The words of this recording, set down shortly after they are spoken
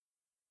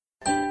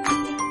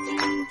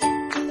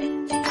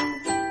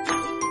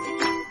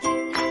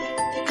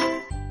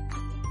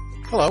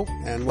Hello,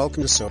 and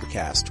welcome to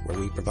Sobercast, where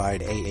we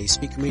provide AA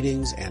speaker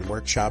meetings and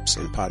workshops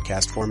in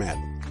podcast format.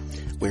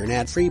 We're an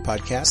ad-free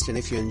podcast, and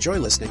if you enjoy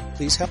listening,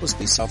 please help us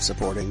be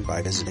self-supporting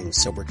by visiting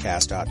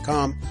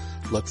Sobercast.com,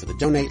 look for the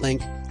donate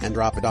link, and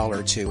drop $1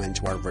 or $2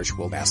 into our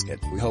virtual basket.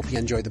 We hope you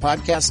enjoyed the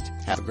podcast.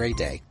 Have a great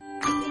day.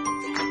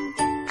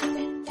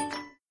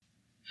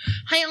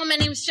 Hi, all. My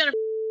name is Jennifer,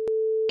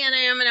 and I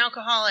am an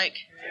alcoholic.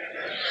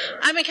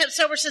 I've been kept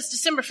sober since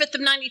December 5th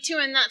of 92,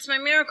 and that's my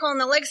miracle. And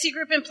the Legacy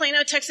Group in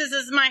Plano, Texas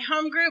is my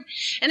home group.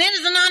 And it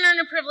is an honor and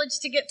a privilege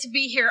to get to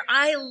be here.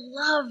 I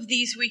love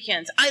these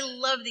weekends. I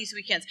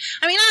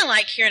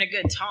like hearing a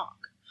good talk.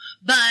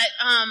 But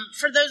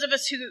for those of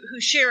us who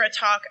share a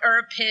talk or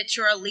a pitch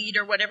or a lead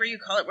or whatever you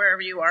call it,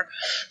 wherever you are,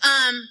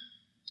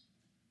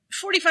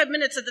 45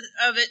 minutes of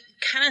it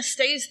kind of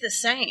stays the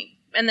same.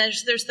 And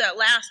there's that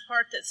last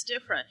part that's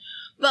different.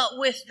 But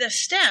with the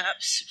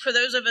steps, for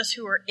those of us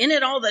who are in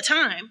it all the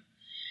time,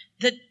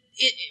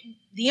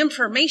 the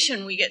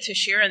information we get to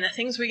share and the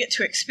things we get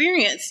to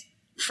experience,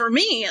 for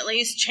me at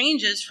least,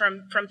 changes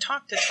from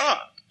talk to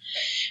talk.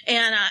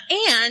 And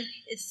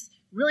it's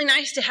really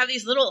nice to have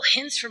these little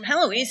hints from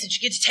Heloise that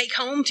you get to take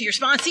home to your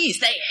sponsees.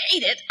 They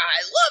hate it.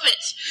 I love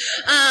it.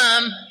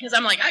 Because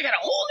I'm like, I got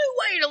a whole new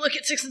way to look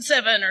at 6 and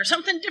 7 or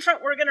something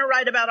different we're going to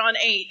write about on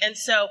 8. And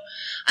so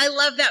I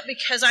love that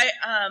because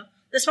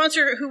the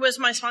sponsor who was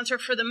my sponsor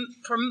for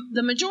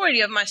the majority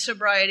of my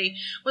sobriety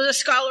was a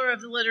scholar of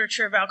the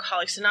literature of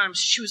Alcoholics Anonymous.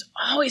 She was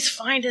always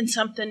finding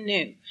something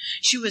new.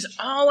 She was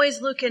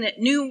always looking at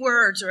new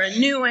words or a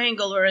new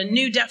angle or a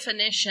new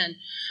definition.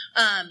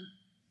 And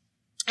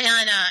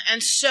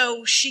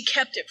so she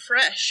kept it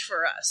fresh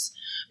for us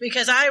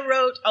because I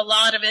wrote a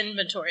lot of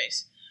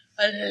inventories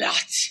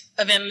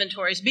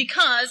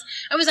because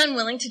I was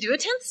unwilling to do a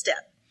 10th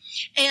step.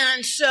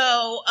 And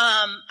so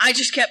I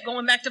just kept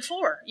going back to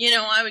 4.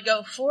 I would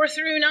go 4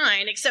 through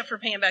 9, except for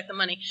paying back the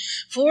money.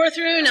 4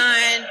 through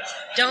 9,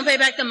 don't pay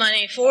back the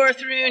money. 4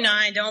 through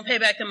 9, don't pay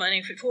back the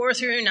money. 4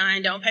 through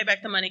 9, don't pay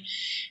back the money.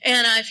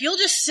 And if you'll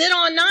just sit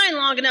on 9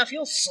 long enough,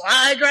 you'll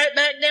slide right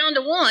back down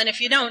to 1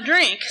 if you don't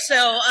drink.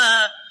 So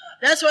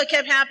that's what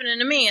kept happening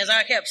to me, is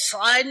I kept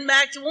sliding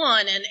back to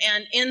 1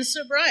 and in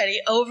sobriety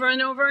over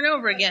and over and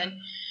over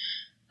again.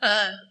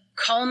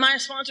 Calling my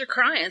sponsor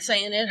crying,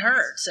 saying it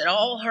hurts. It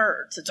all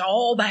hurts. It's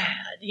all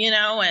bad,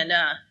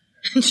 and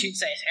she'd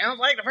say, sounds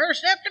like the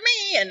first step to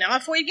me, and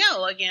off we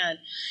go again,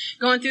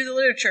 going through the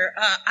literature.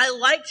 I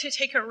like to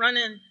take a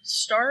running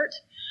start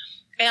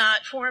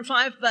at 4 and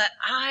 5, but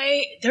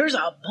there's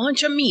a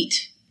bunch of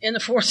meat in the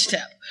 4th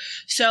step.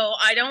 So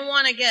I don't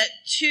want to get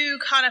too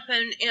caught up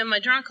in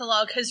my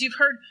drunkalog, because you've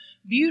heard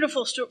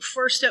beautiful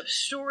 1st step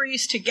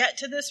stories to get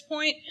to this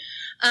point.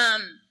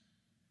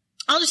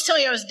 I'll just tell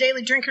you, I was a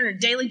daily drinker and a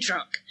daily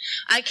drunk.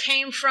 I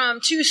came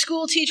from 2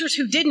 school teachers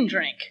who didn't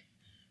drink,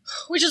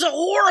 which is a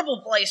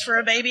horrible place for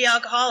a baby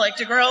alcoholic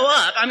to grow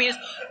up. I mean, it's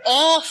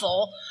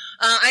awful.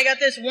 I got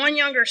this one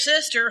younger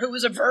sister who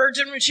was a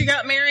virgin when she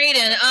got married,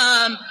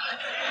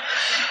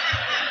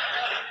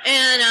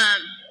 and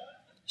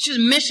she was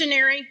a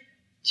missionary.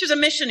 She was a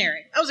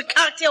missionary. I was a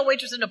cocktail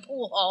waitress in a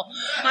pool hall.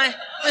 My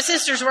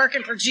sister's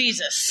working for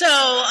Jesus. So,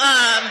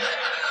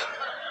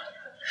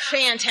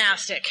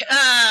 fantastic.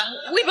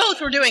 We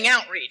both were doing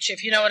outreach,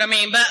 if you know what I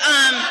mean, but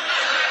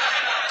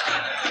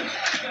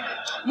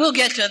we'll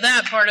get to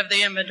that part of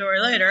the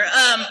inventory later.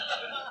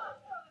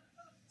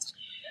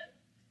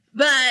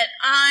 But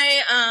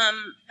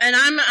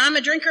I'm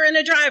a drinker and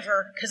a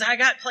driver because I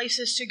got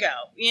places to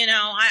go.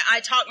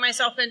 I talk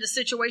myself into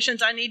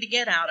situations I need to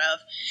get out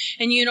of,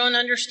 and you don't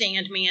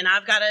understand me, and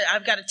I've got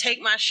to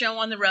take my show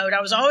on the road.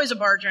 I was always a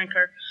bar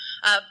drinker,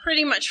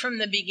 pretty much from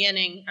the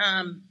beginning.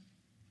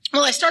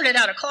 Well, I started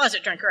out a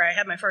closet drinker. I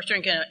had my first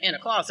drink in a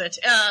closet.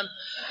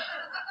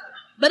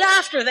 But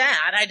after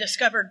that, I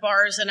discovered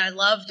bars and I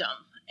loved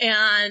them.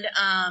 And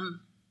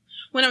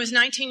when I was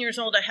 19 years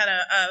old, I had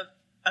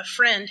a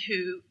friend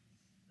who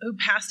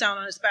passed out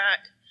on his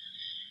back,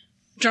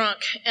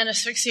 drunk, and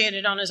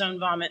asphyxiated on his own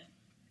vomit.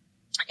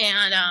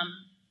 And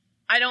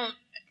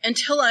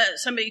until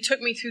somebody took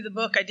me through the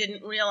book, I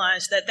didn't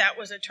realize that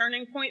was a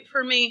turning point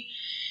for me.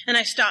 And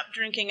I stopped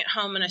drinking at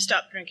home and I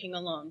stopped drinking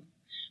alone,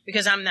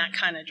 because I'm that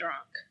kind of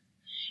drunk.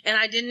 And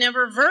I didn't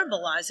ever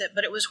verbalize it,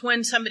 but it was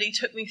when somebody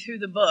took me through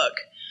the book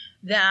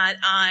that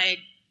I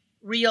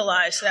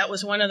realized that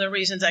was one of the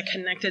reasons I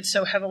connected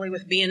so heavily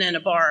with being in a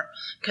bar,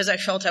 because I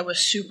felt I was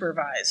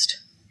supervised.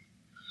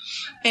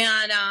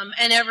 And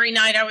every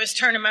night I was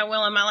turning my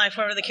will and my life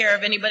over to the care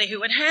of anybody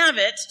who would have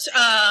it,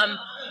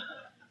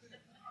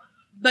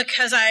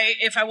 because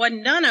if I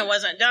wasn't done, I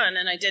wasn't done,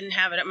 and I didn't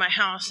have it at my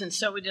house, and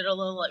so we did a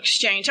little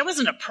exchange. I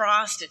wasn't a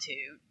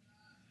prostitute,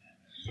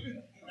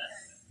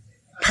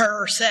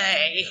 per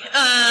se,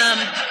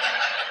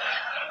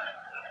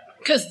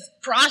 because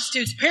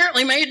prostitutes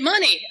apparently made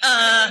money.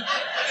 I'll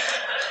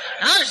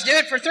just do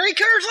it for 3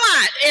 Coors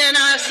Light. And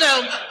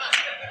so,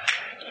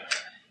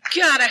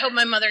 God, I hope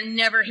my mother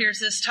never hears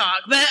this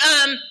talk. But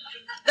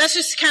that's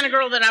just the kind of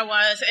girl that I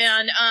was.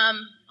 And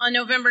on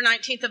November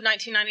 19th of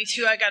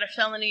 1992, I got a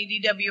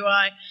felony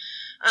DWI.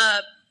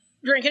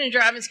 drinking and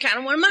driving is kind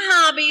of one of my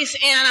hobbies,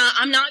 and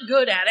I'm not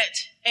good at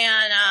it.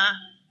 And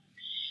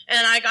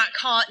I got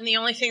caught, and the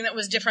only thing that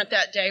was different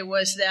that day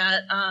was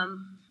that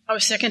I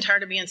was sick and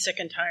tired of being sick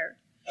and tired.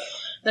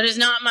 That is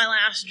not my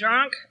last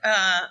drunk.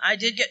 I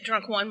did get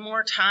drunk one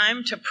more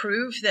time to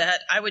prove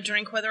that I would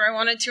drink whether I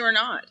wanted to or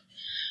not.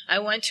 I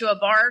went to a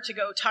bar to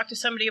go talk to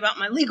somebody about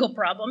my legal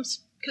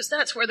problems, because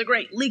that's where the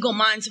great legal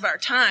minds of our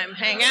time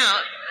hang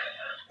out.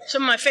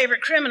 Some of my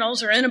favorite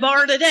criminals are in a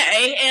bar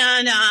today,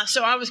 and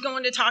so I was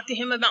going to talk to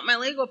him about my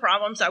legal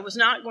problems. I was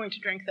not going to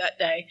drink that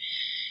day.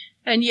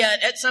 And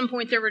yet, at some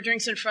point, there were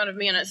drinks in front of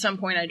me, and at some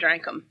point, I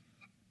drank them.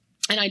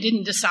 And I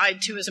didn't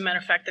decide to. As a matter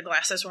of fact, the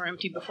glasses were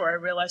empty before I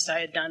realized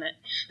I had done it.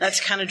 That's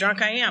the kind of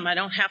drunk I am. I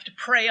don't have to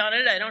pray on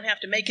it. I don't have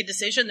to make a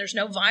decision. There's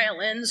no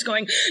violins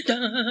going,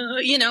 duh.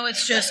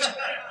 It's just,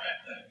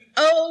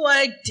 oh,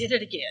 I did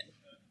it again.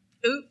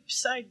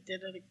 Oops, I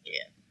did it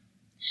again.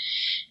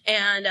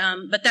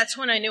 And, but that's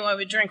when I knew I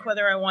would drink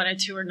whether I wanted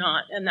to or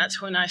not. And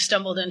that's when I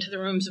stumbled into the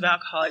rooms of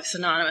Alcoholics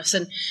Anonymous.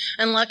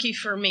 And lucky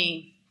for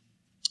me,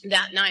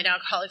 that night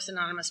Alcoholics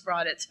Anonymous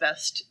brought its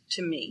best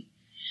to me.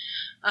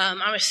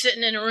 I was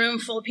sitting in a room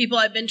full of people.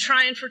 I'd been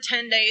trying for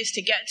 10 days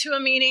to get to a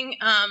meeting.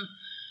 It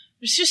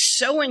was just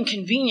so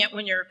inconvenient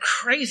when you're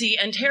crazy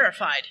and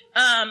terrified.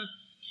 I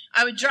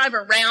would drive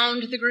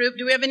around the group.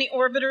 Do we have any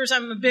orbiters?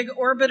 I'm a big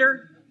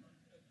orbiter.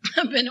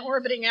 I've been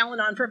orbiting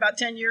Al-Anon for about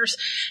 10 years.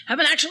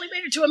 Haven't actually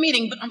made it to a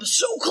meeting, but I'm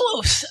so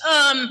close.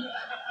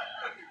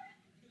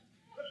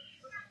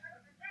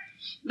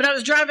 But I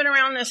was driving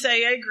around this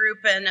AA group,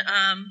 and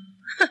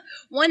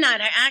one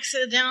night I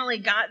accidentally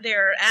got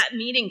there at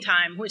meeting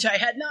time, which I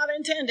had not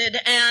intended,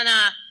 and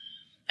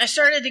I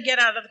started to get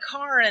out of the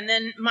car, and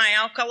then my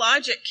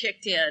alkalogic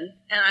kicked in,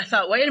 and I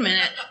thought, wait a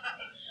minute,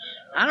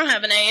 I don't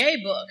have an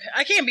AA book.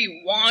 I can't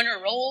be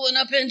rolling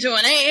up into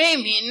an AA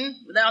meeting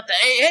without the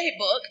AA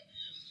book.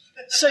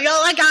 So, y'all,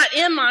 I got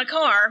in my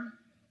car,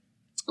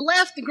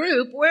 left the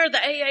group where the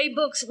AA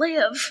books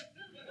live,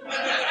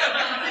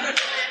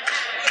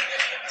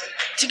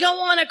 to go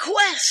on a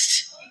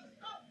quest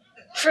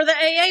for the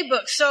AA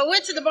books. So I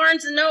went to the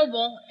Barnes &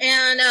 Noble,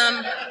 and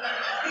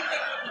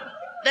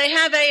they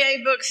have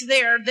AA books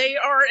there. They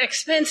are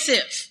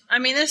expensive. I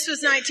mean, this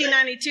was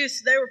 1992,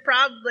 so they were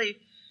probably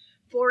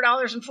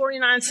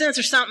 $4.49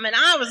 or something, and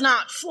I was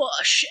not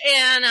flush.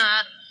 And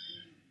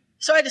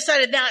so I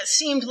decided that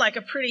seemed like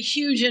a pretty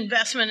huge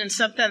investment in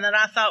something that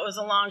I thought was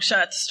a long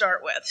shot to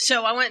start with.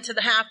 So I went to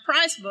the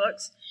half-price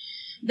books.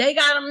 They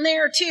got them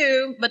there,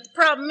 too, but the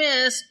problem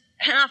is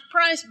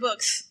half-price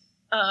books,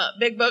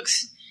 big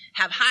books,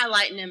 have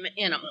highlighting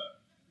in them.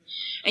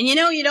 And you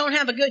don't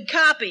have a good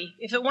copy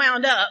if it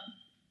wound up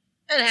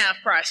at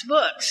half-price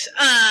books.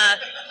 I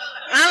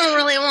don't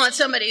really want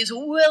somebody who's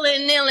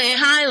willy-nilly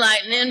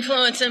highlighting,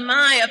 influencing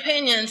my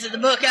opinions of the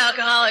book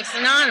Alcoholics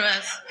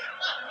Anonymous.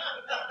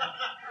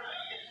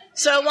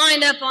 So I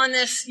wind up on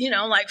this,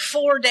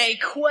 4-day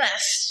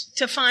quest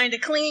to find a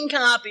clean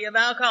copy of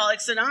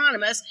Alcoholics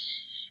Anonymous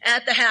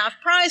at the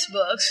half-price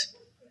books.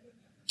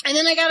 And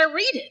then I got to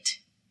read it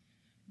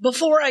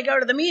before I go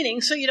to the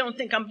meeting so you don't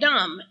think I'm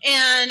dumb.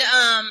 And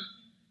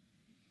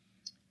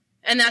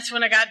that's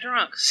when I got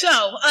drunk. So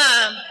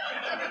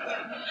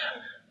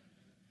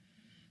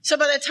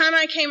by the time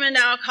I came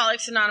into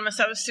Alcoholics Anonymous,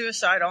 I was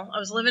suicidal. I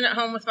was living at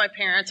home with my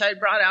parents. I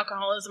had brought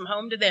alcoholism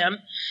home to them,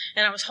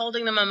 and I was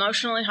holding them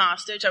emotionally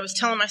hostage. I was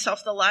telling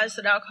myself the lies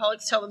that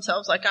alcoholics tell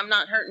themselves, like I'm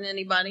not hurting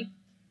anybody.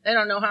 They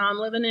don't know how I'm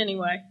living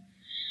anyway.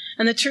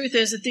 And the truth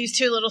is that these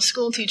two little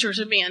school teachers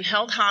are being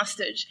held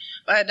hostage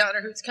by a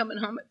daughter who's coming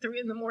home at 3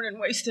 a.m,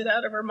 wasted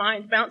out of her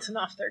mind, bouncing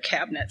off their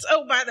cabinets.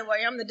 Oh, by the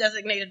way, I'm the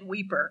designated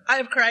weeper. I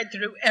have cried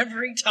through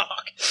every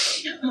talk.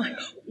 I'm like,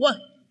 what?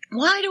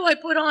 Why do I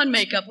put on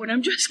makeup when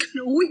I'm just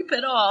going to weep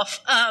it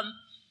off?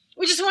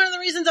 Which is one of the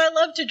reasons I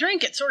love to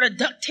drink. It sort of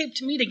duct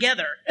taped me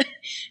together.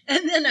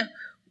 And then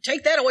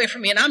take that away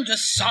from me, and I'm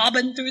just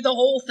sobbing through the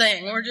whole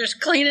thing. We're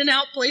just cleaning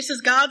out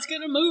places God's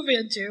going to move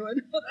into.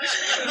 And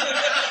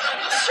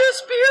it's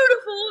just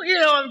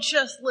beautiful. I'm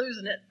just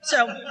losing it.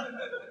 So,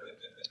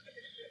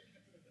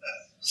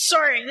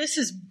 sorry, this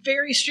is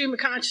very stream of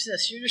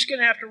consciousness. You're just going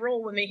to have to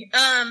roll with me.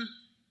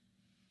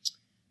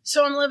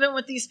 So I'm living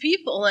with these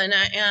people and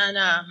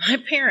my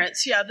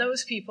parents,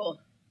 those people.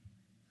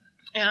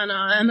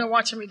 And they're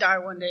watching me die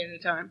one day at a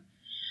time.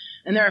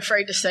 And they're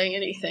afraid to say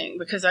anything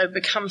because I've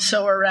become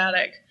so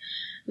erratic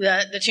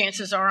that the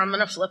chances are I'm going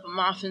to flip them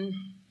off and,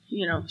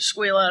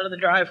 squeal out of the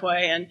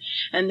driveway.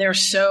 And they're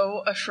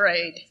so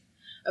afraid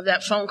of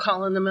that phone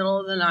call in the middle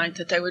of the night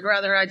that they would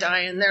rather I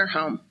die in their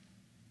home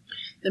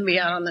than be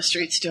out on the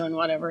streets doing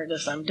whatever it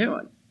is I'm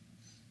doing.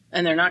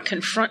 And they're not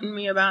confronting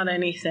me about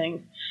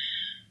anything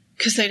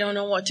because they don't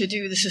know what to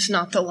do. This is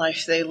not the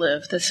life they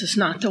live. This is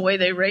not the way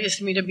they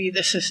raised me to be.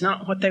 This is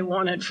not what they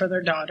wanted for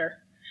their daughter.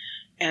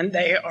 And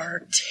they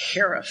are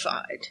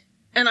terrified.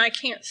 And I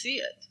can't see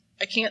it.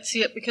 I can't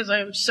see it because I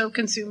am so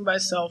consumed by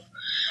self.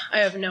 I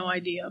have no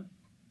idea.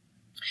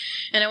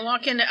 And I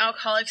walk into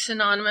Alcoholics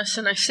Anonymous,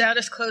 and I sat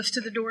as close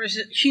to the door as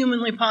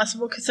humanly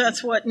possible, because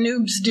that's what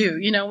noobs do.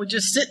 We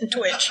just sit and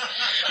twitch.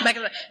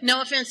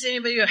 No offense to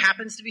anybody who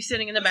happens to be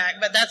sitting in the back,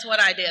 but that's what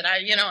I did.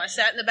 I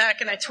sat in the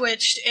back and I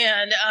twitched,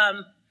 and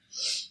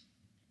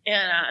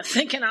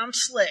thinking I'm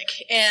slick.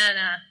 And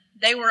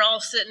they were all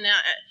sitting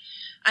out.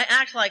 I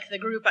act like the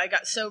group I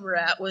got sober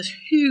at was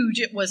huge.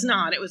 It was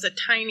not. It was a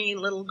tiny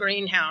little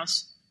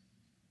greenhouse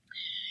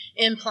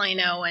in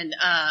Plano, and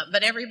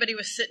but everybody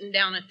was sitting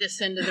down at this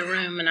end of the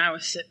room, and I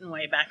was sitting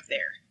way back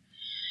there.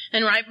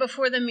 And right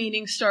before the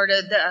meeting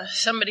started,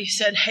 somebody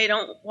said, "Hey,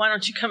 why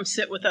don't you come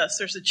sit with us?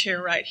 There's a chair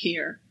right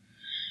here."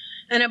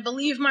 And I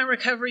believe my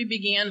recovery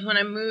began when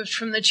I moved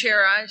from the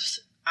chair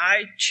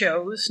I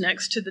chose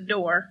next to the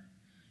door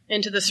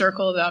into the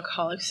circle of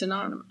Alcoholics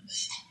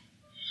Anonymous.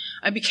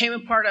 I became a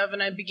part of,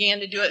 and I began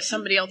to do it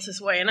somebody else's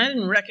way. And I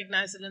didn't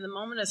recognize it in the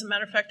moment. As a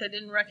matter of fact, I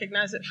didn't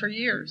recognize it for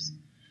years.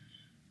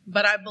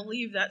 But I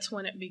believe that's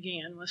when it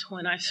began, was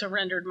when I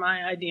surrendered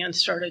my idea and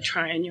started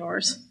trying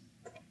yours.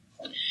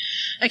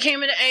 I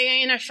came into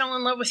AA and I fell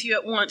in love with you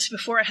at once.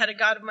 Before I had a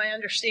God of my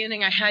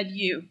understanding, I had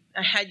you.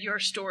 I had your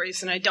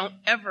stories, and I don't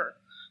ever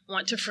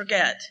want to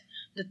forget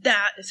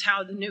that is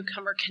how the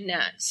newcomer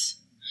connects.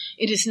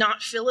 It is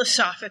not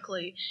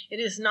philosophically. It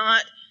is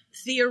not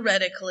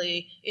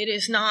theoretically. It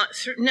is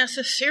not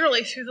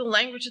necessarily through the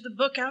language of the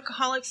book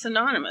Alcoholics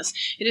Anonymous.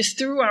 It is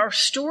through our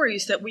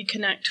stories that we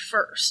connect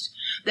first.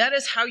 That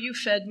is how you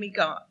fed me,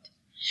 God.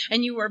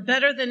 And you were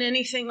better than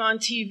anything on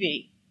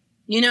TV.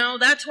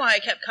 That's why I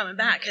kept coming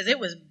back, because there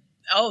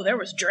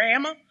was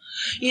drama.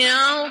 You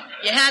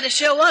had to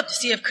show up to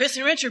see if Chris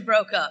and Richard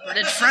broke up, or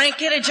did Frank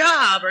get a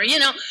job, or,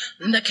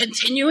 the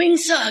continuing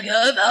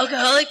saga of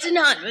Alcoholics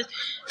Anonymous.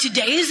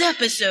 Today's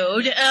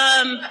episode,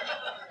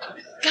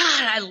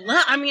 God, I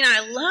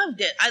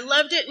loved it. I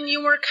loved it, and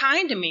you were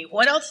kind to me.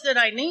 What else did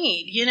I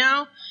need,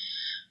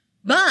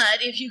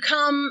 But if you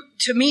come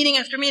to meeting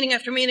after meeting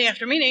after meeting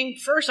after meeting,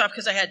 first off,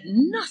 because I had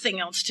nothing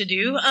else to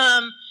do,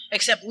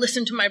 except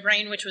listen to my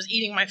brain, which was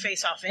eating my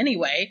face off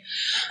anyway,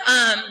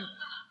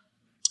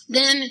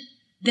 then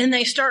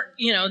they start,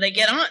 they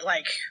get on,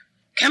 like,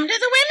 come to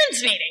the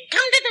women's meeting.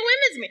 Come to the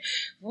women's meeting.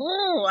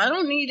 Oh, I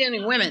don't need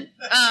any women.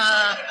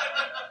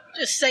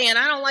 Just saying,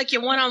 I don't like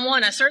you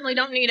one-on-one. I certainly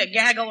don't need a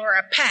gaggle or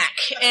a pack.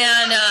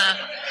 And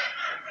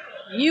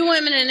you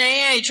women in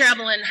AA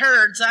travel in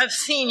herds. I've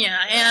seen you.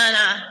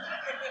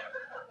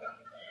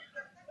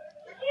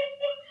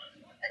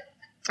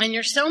 And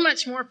you're so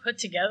much more put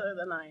together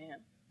than I am.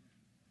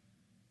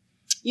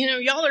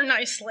 Y'all are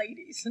nice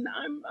ladies, and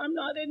I'm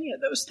not any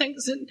of those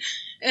things.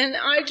 And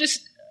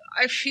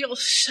I feel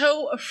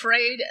so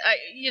afraid.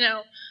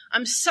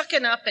 I'm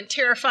sucking up and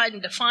terrified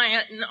and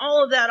defiant and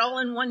all of that all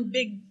in one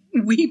big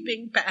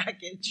weeping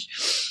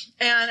package.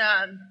 And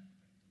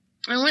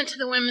I went to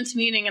the women's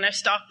meeting, and I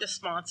stalked the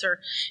sponsor.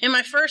 In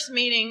my first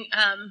meeting,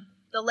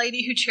 the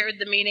lady who chaired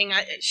the meeting,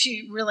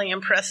 she really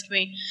impressed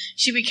me.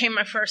 She became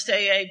my first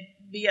AA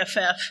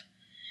BFF.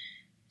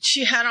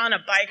 She had on a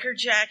biker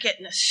jacket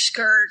and a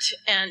skirt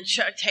and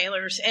Chuck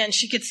Taylors, and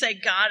she could say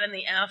God and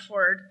the F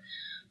word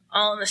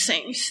all in the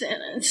same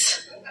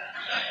sentence.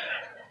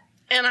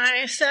 And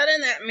I sat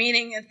in that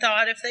meeting and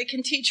thought, if they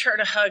can teach her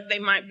to hug, they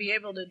might be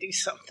able to do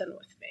something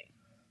with me.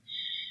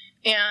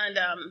 And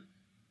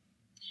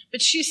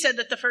but she said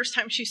that the first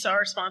time she saw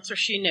her sponsor,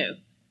 she knew.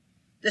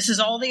 This is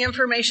all the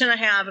information I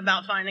have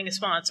about finding a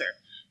sponsor.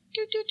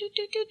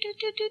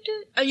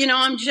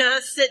 I'm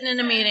just sitting in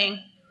a meeting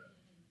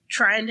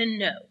trying to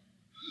know.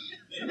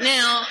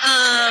 Now,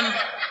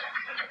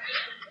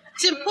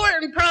 it's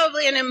important,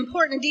 probably an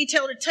important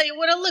detail to tell you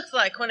what it looked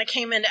like when I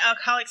came into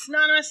Alcoholics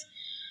Anonymous.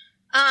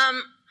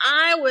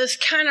 I was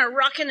kind of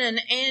rocking an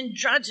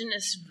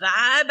androgynous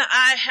vibe.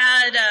 I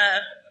had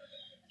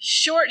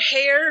short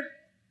hair,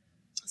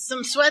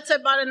 some sweats I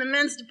bought in the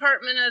men's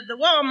department of the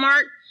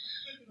Walmart,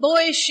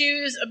 boys'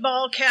 shoes, a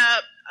ball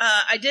cap.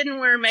 I didn't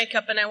wear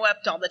makeup, and I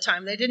wept all the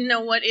time. They didn't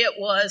know what it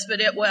was,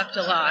 but it wept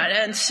a lot.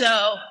 And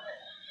so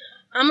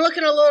I'm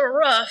looking a little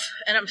rough,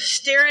 and I'm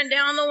staring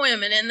down the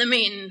women in the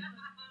meeting,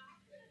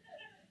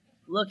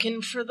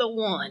 looking for the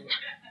one.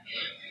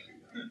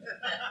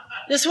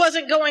 This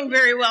wasn't going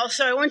very well,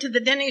 so I went to the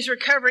Denny's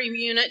recovery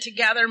unit to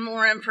gather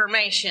more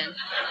information.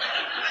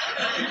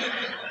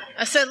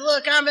 I said,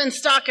 look, I've been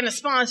stalking a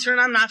sponsor,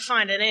 and I'm not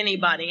finding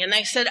anybody. And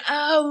they said,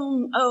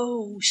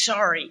 oh,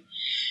 sorry.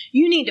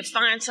 You need to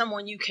find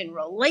someone you can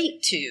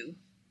relate to,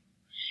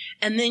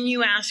 and then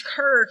you ask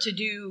her to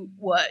do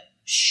what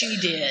she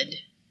did.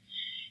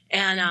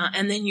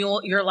 And then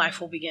your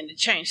life will begin to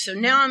change. So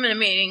now I'm in a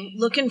meeting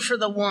looking for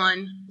the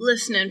one,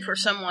 listening for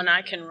someone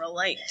I can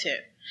relate to.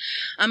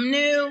 I'm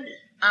new.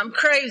 I'm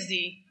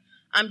crazy.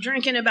 I'm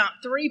drinking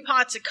about 3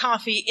 pots of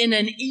coffee in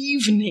an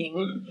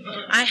evening.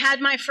 I had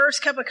my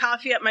first cup of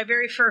coffee at my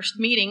very first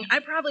meeting. I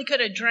probably could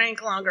have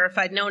drank longer if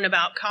I'd known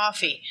about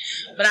coffee.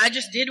 But I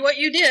just did what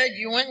you did.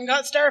 You went and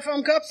got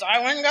styrofoam cups. I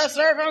went and got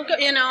styrofoam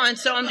cups, and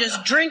so I'm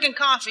just drinking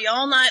coffee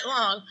all night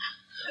long.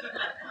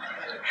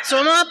 So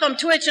I'm up, I'm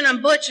twitching,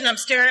 I'm butching, I'm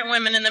staring at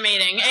women in the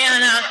meeting.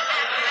 And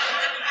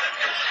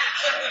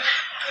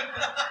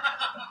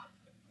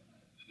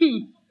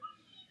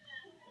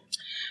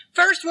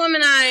First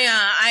woman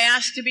I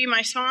asked to be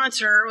my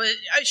sponsor,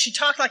 she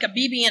talked like a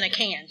BB in a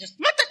can. Just,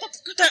 and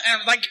I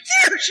was like,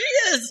 there she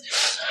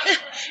is.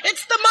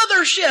 It's the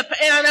mothership.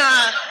 And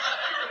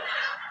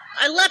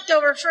I left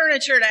over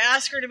furniture to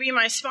ask her to be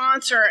my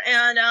sponsor.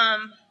 And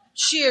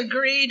she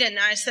agreed. And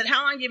I said,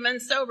 how long have you been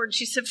sober? And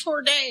she said,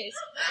 4 days.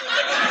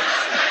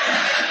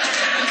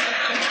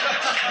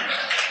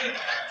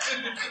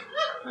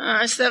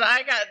 I said,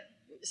 I got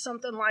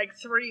something like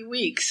 3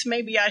 weeks.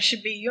 Maybe I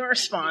should be your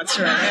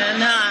sponsor.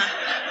 And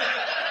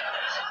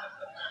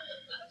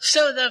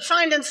so the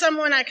finding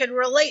someone I could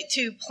relate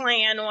to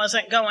plan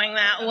wasn't going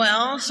that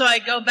well. So I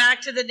go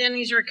back to the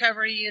Denny's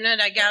recovery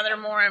unit. I gather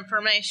more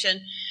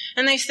information.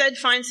 And they said,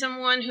 find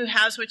someone who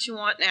has what you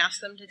want and ask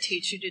them to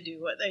teach you to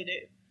do what they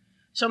do.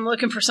 So I'm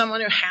looking for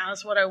someone who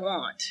has what I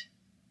want.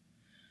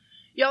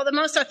 Y'all, the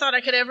most I thought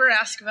I could ever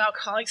ask of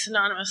Alcoholics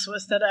Anonymous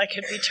was that I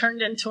could be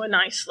turned into a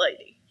nice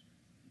lady.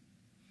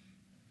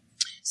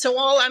 So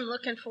all I'm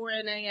looking for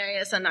in AA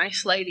is a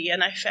nice lady,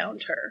 and I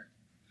found her.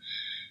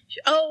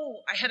 Oh,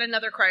 I had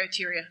another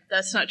criteria.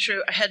 That's not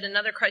true. I had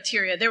another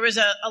criteria. There was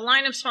a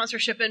line of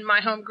sponsorship in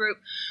my home group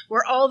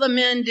where all the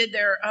men did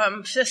their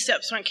 5th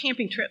steps on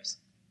camping trips.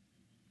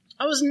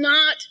 I was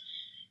not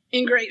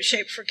in great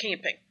shape for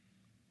camping.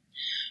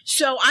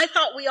 So I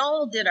thought we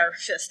all did our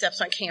 5th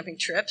steps on camping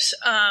trips.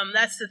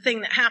 That's the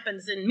thing that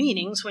happens in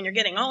meetings when you're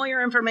getting all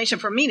your information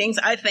from meetings.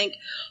 I think,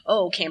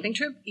 camping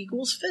trip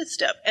equals 5th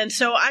step. And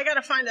so I got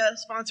to find a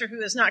sponsor who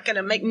is not going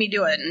to make me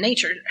do a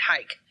nature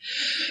hike.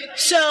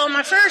 So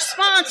my first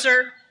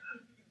sponsor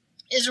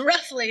is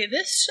roughly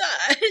this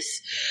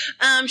size.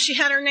 She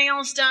had her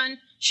nails done.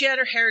 She had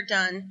her hair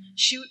done.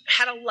 She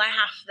had a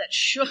laugh that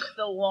shook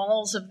the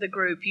walls of the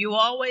group. You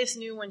always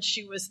knew when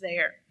she was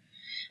there.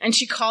 And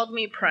she called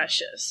me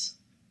precious.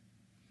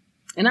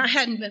 And I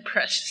hadn't been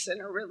precious in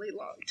a really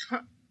long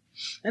time.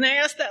 And I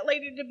asked that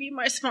lady to be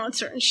my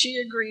sponsor, and she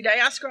agreed. I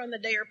asked her on the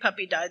day her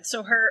puppy died,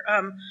 so her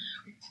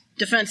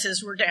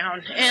defenses were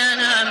down.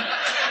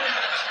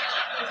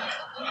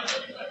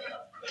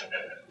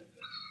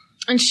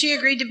 And she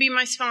agreed to be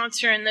my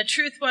sponsor. And the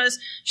truth was,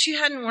 she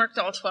hadn't worked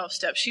all 12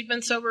 steps. She'd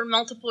been sober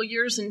multiple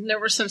years, and there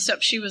were some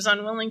steps she was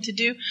unwilling to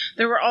do.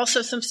 There were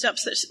also some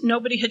steps that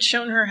nobody had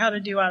shown her how to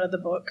do out of the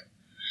book.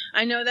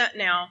 I know that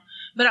now,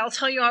 but I'll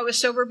tell you I was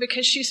sober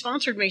because she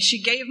sponsored me.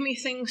 She gave me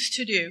things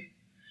to do.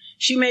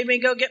 She made me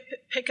go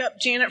pick up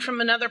Janet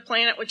from Another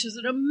Planet, which is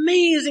an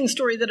amazing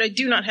story that I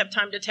do not have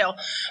time to tell.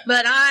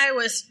 But I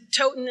was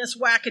toting this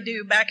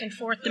wackadoo back and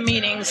forth to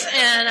meetings,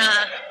 and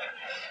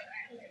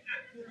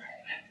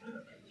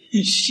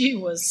she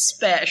was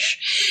spesh.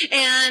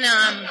 And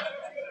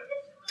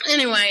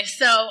anyway,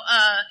 so,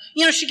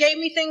 she gave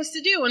me things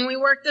to do, and we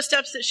worked the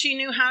steps that she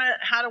knew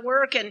how to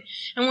work. And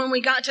when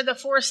we got to the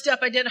 4th step,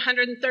 I did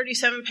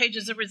 137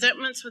 pages of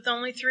resentments with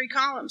only 3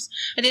 columns.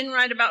 I didn't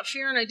write about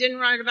fear, and I didn't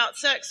write about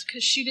sex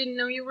because she didn't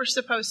know you were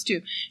supposed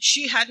to.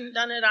 She hadn't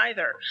done it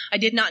either. I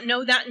did not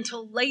know that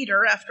until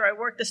later, after I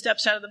worked the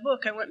steps out of the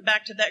book. I went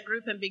back to that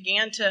group and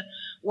began to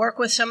work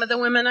with some of the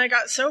women I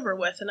got sober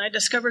with, and I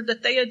discovered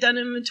that they had done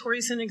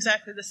inventories in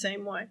exactly the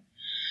same way.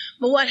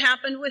 But what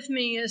happened with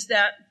me is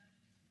that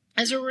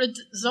as a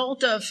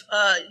result of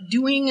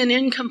doing an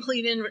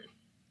incomplete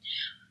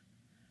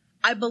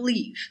I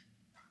believe,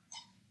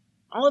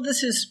 all of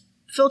this is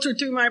filtered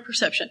through my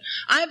perception.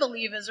 I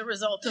believe as a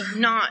result of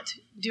not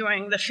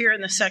doing the fear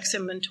and the sex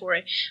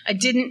inventory, I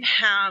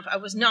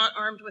was not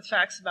armed with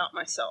facts about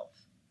myself.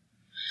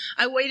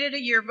 I waited a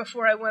year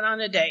before I went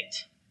on a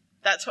date.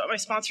 That's what my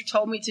sponsor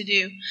told me to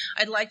do.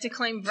 I'd like to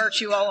claim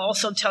virtue. I'll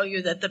also tell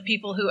you that the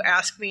people who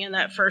asked me in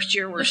that first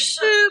year were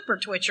super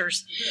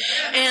twitchers.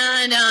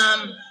 And,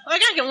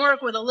 I can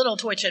work with a little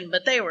twitching,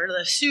 but they were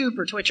the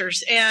super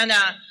twitchers. And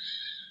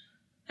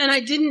I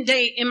didn't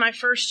date in my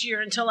first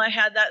year until I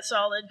had that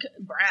solid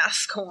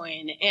brass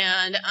coin.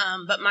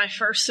 But my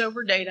first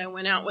sober date, I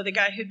went out with a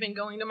guy who'd been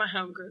going to my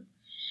home group.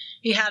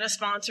 He had a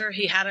sponsor.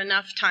 He had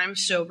enough time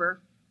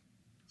sober.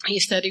 He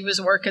said he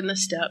was working the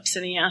steps,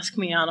 and he asked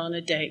me out on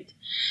a date.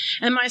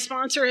 And my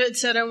sponsor had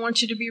said, I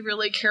want you to be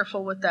really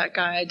careful with that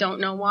guy. I don't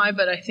know why,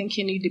 but I think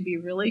you need to be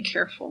really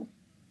careful.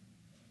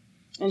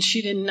 And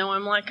she didn't know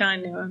him like I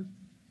knew him.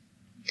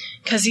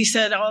 Because he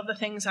said all the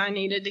things I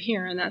needed to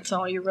hear, and that's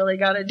all you really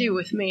got to do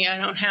with me. I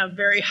don't have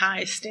very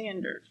high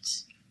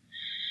standards.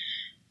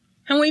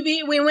 And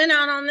we went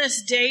out on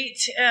this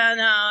date, and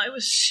it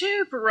was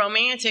super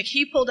romantic.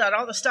 He pulled out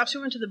all the stops.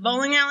 We went to the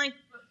bowling alley.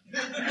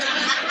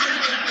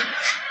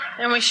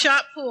 And we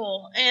shot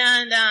pool,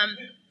 and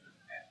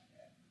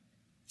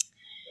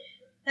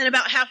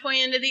about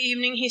halfway into the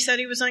evening, he said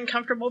he was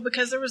uncomfortable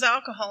because there was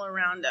alcohol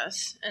around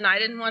us, and I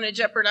didn't want to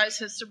jeopardize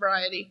his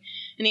sobriety,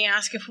 and he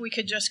asked if we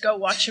could just go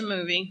watch a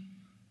movie.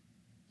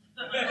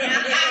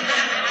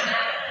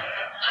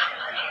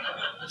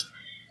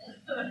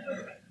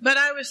 But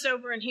I was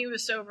sober and he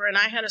was sober, and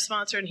I had a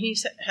sponsor and he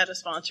had a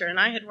sponsor, and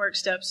I had worked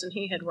steps and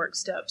he had worked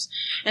steps,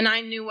 and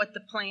I knew what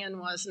the plan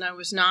was, and I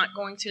was not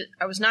going to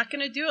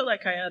do it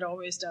like I had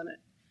always done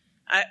it.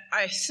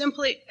 I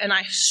simply, and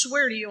I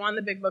swear to you on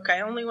the big book, I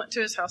only went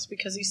to his house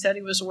because he said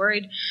he was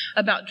worried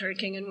about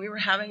drinking, and we were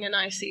having a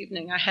nice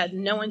evening. I had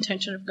no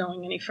intention of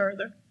going any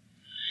further.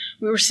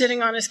 We were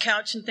sitting on his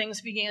couch, and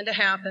things began to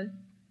happen.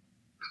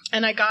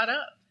 And I got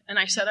up, and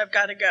I said, I've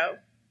got to go.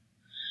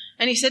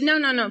 And he said, no,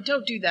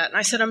 don't do that. And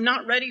I said, I'm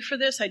not ready for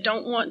this. I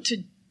don't want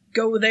to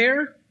go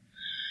there.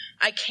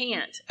 I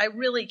can't. I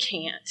really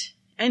can't.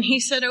 And he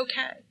said,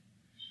 okay.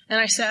 And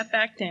I sat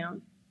back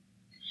down.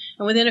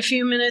 And within a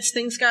few minutes,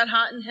 things got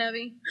hot and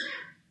heavy.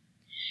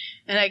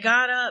 And I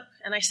got up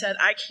and I said,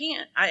 I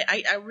can't.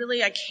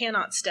 I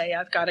cannot stay.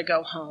 I've got to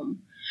go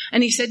home.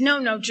 And he said,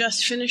 no,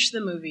 just finish the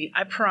movie.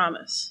 I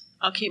promise.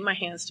 I'll keep my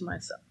hands to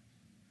myself.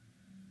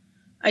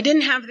 I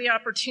didn't have the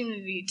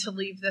opportunity to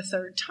leave the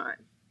third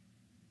time.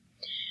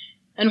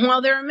 And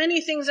while there are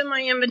many things in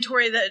my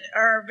inventory that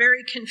are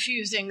very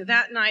confusing,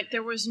 that night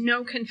there was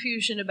no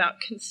confusion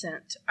about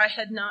consent. I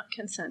had not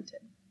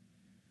consented.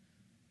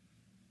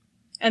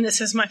 And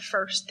this is my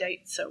first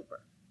date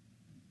sober.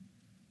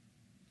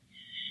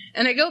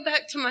 And I go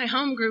back to my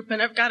home group,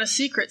 and I've got a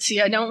secret.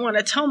 See, I don't want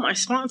to tell my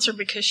sponsor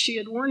because she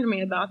had warned me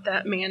about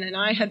that man, and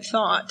I had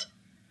thought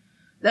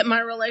that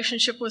my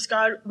relationship with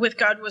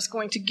God was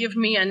going to give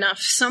me enough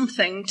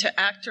something to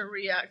act or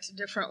react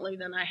differently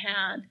than I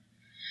had.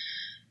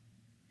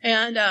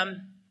 And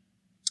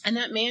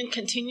that man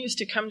continues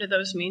to come to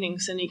those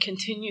meetings, and he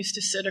continues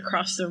to sit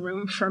across the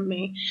room from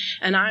me,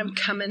 and I'm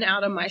coming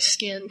out of my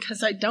skin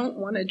because I don't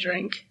want to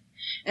drink,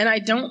 and I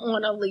don't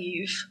want to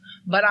leave,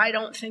 but I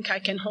don't think I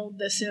can hold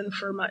this in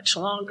for much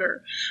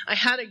longer. I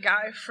had a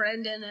guy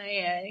friend in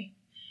AA,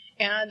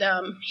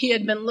 and he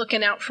had been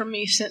looking out for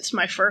me since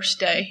my first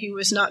day. He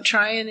was not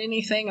trying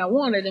anything. I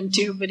wanted him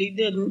to, but he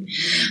didn't.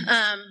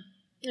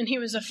 And he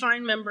was a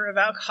fine member of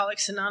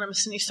Alcoholics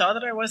Anonymous, and he saw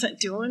that I wasn't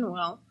doing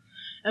well.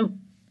 And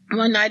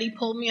one night he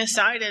pulled me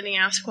aside and he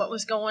asked what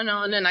was going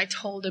on, and I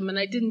told him, and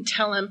I didn't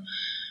tell him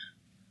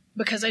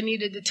because I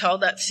needed to tell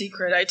that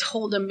secret. I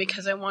told him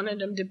because I wanted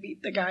him to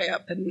beat the guy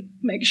up and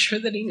make sure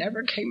that he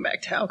never came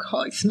back to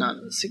Alcoholics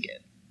Anonymous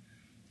again.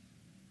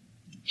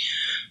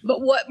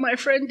 But what my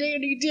friend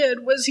Danny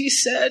did was he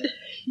said,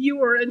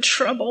 you are in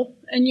trouble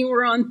and you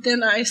are on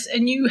thin ice,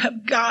 and you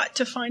have got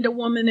to find a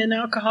woman in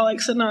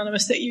Alcoholics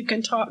Anonymous that you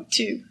can talk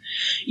to.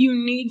 You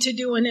need to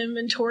do an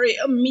inventory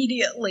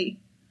immediately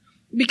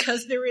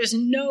because there is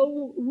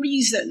no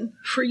reason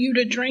for you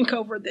to drink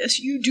over this.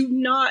 You do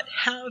not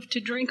have to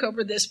drink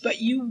over this, but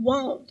you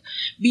won't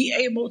be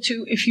able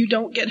to if you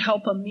don't get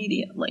help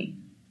immediately.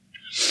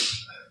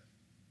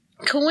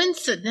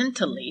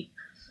 Coincidentally,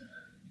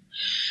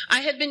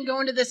 I had been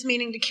going to this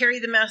meeting to carry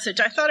the message.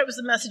 I thought it was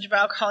the message of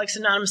Alcoholics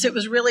Anonymous. It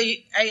was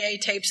really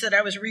AA tapes that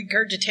I was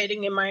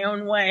regurgitating in my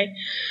own way.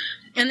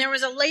 And there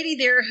was a lady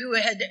there who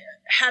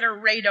had a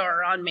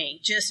radar on me.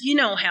 Just, you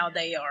know how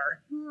they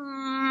are.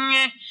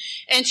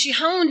 And she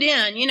honed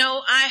in.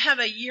 I have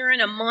a year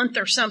and a month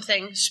or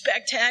something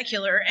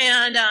spectacular.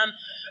 And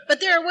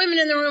but there are women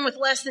in the room with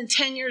less than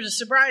 10 years of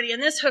sobriety.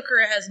 And this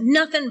hooker has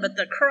nothing but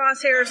the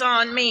crosshairs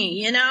on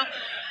me,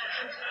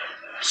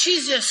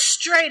 She's just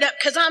straight up,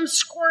 because I'm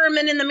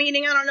squirming in the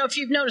meeting. I don't know if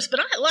you've noticed, but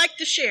I like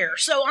to share.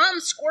 So I'm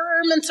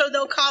squirming, so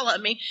they'll call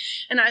at me.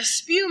 And I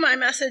spew my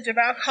message of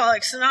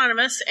Alcoholics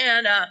Anonymous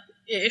and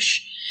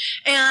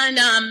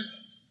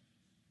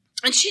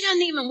she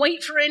doesn't even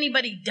wait for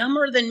anybody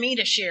dumber than me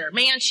to share.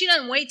 Man, she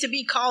doesn't wait to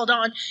be called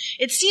on.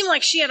 It seemed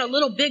like she had a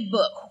little big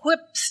book,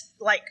 whips,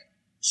 like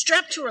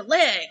strapped to her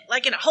leg,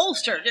 like in a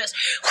holster, just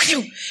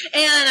whew,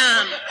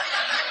 and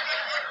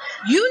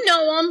you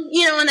know them,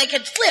 and they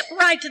could flip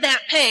right to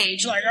that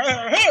page, like,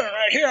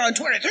 right here on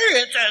 23,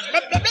 it says,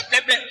 blah, blah, blah, blah,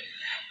 blah.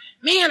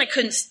 Man, I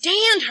couldn't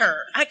stand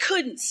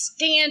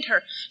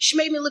her. She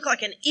made me look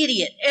like an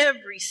idiot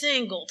every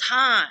single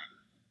time.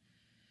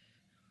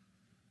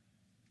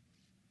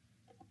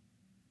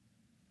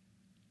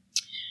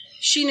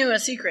 She knew a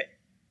secret.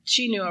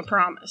 She knew a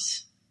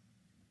promise.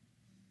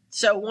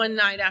 So one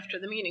night after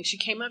the meeting, she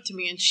came up to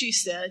me and she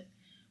said,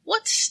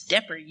 what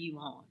step are you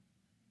on?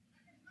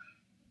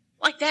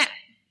 Like that.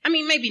 I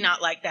mean, maybe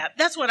not like that.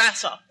 That's what I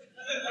saw.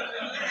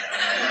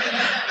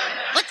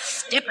 What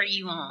step are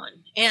you on?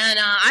 And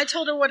I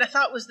told her what I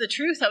thought was the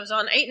truth. I was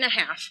on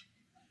 8.5.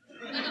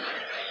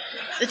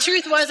 The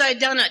truth was I'd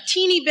done a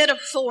teeny bit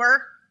of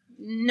 4,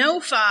 no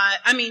 5.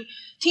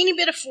 Teeny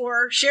bit of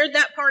 4, shared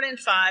that part in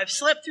 5,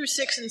 slept through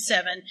 6 and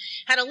 7,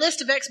 had a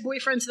list of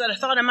ex-boyfriends that I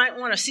thought I might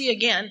want to see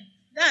again.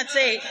 That's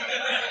 8.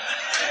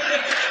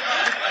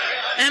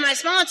 And my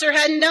sponsor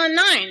hadn't done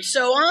 9,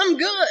 so I'm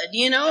good.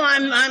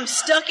 I'm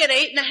stuck at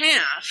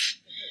 8.5.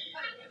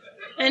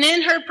 And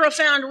in her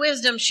profound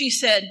wisdom, she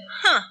said,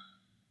 huh,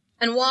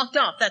 and walked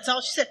off. That's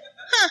all she said,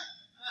 huh.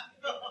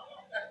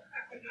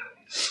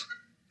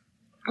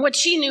 What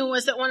she knew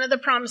was that one of the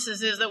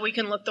promises is that we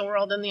can look the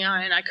world in the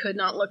eye, and I could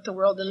not look the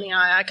world in the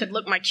eye. I could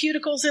look my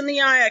cuticles in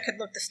the eye. I could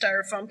look the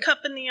styrofoam cup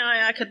in the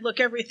eye. I could look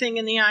everything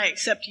in the eye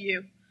except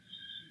you.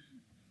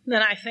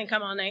 Then I think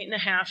I'm on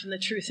 8.5, and the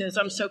truth is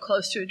I'm so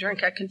close to a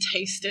drink I can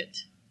taste it.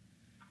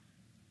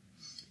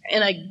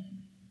 And I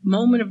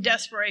moment of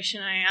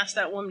desperation, I asked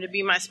that woman to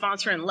be my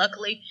sponsor, and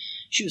luckily,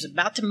 she was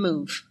about to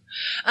move.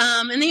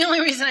 And the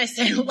only reason I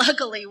say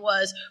luckily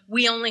was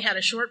we only had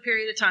a short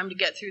period of time to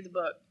get through the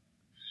book.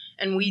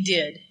 And we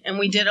did. And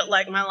we did it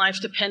like my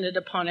life depended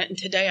upon it. And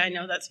today I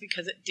know that's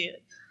because it did.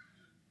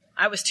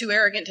 I was too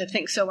arrogant to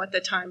think so at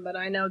the time, but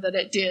I know that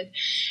it did.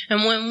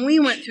 And when we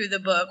went through the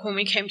book, when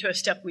we came to a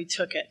step, we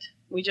took it.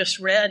 We just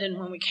read, and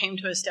when we came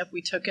to a step,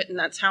 we took it. And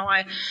that's how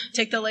I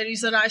take the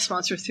ladies that I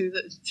sponsor through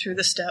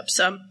the steps.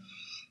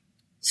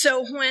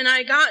 So when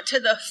I got to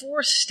the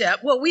fourth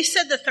step, well, we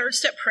said the third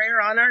step prayer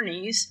on our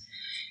knees,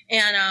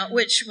 and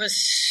which was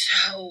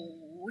so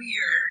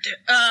weird.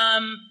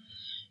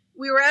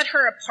 We were at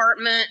her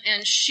apartment,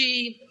 and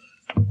she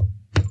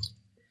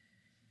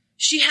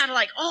had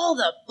like all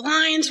the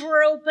blinds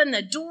were open,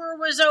 the door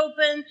was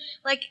open,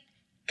 like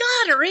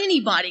God or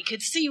anybody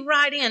could see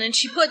right in. And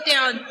she put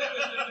down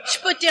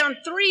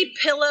 3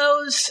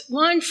 pillows,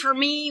 one for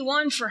me,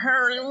 one for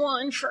her, and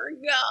one for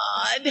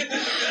God.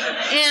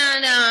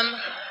 And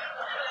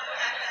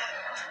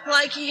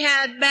like he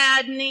had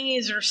bad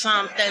knees or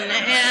something.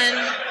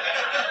 And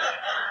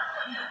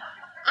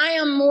I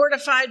am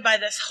mortified by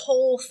this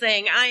whole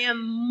thing. I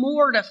am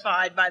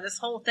mortified by this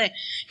whole thing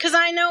because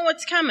I know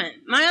what's coming.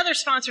 My other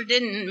sponsor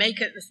didn't make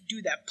it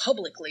do that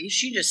publicly.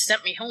 She just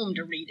sent me home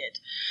to read it.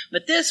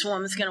 But this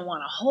woman's going to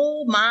want to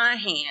hold my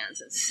hands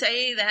and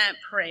say that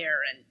prayer,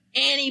 and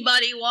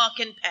anybody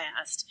walking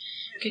past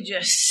could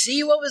just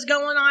see what was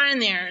going on in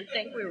there and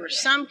think we were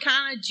some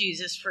kind of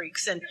Jesus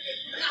freaks. And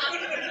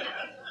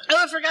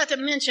I forgot to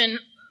mention,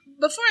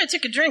 before I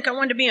took a drink, I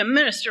wanted to be a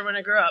minister when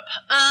I grew up.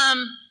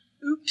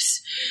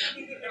 Oops.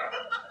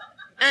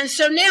 And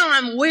so now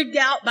I'm wigged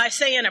out by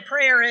saying a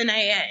prayer in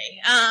AA.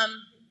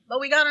 But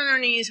we got on our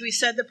knees, we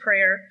said the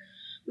prayer,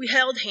 we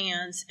held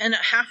hands, and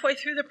halfway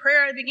through the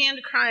prayer I began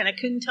to cry, and I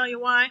couldn't tell you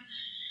why,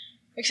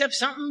 except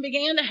something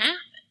began to happen.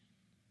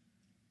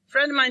 A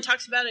friend of mine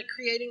talks about it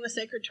creating the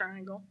sacred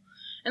triangle,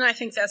 and I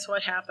think that's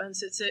what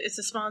happens. It's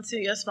a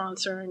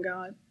sponsor, and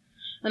God.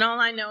 And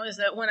all I know is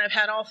that when I've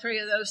had all 3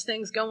 of those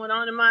things going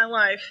on in my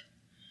life,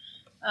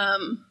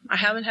 I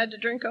haven't had to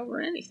drink over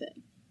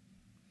anything.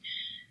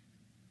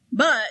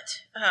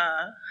 But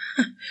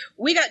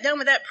we got done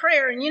with that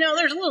prayer, and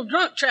there's little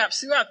drunk traps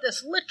throughout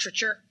this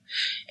literature.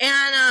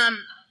 And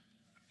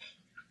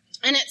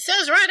it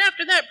says right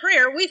after that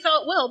prayer, we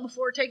thought well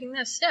before taking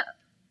this step.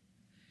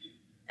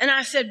 And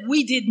I said,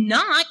 we did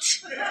not.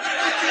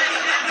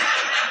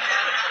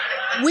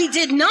 We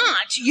did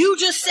not. You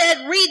just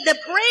said read the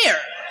prayer.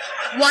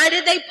 Why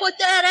did they put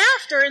that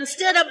after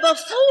instead of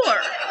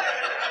before?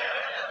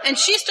 And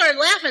she started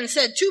laughing and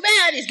said, too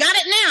bad, he's got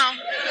it now.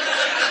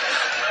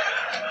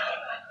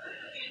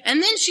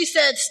 And then she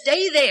said,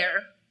 stay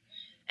there.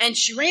 And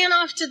she ran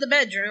off to the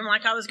bedroom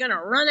like I was going to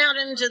run out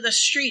into the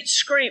street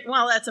scream.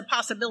 Well, that's a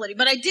possibility,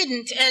 but I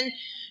didn't. And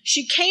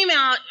she came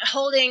out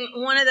holding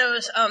one of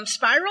those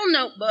spiral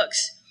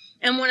notebooks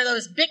and one of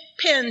those big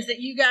pens that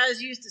you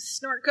guys used to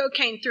snort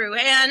cocaine through.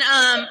 And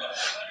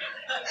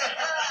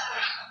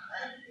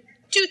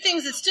 2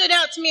 things that stood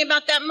out to me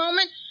about that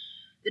moment.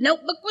 The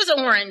notebook was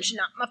orange,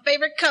 not my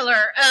favorite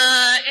color,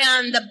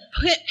 and the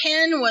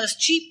pen was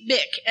cheap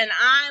Bic, and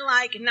I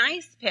like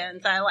nice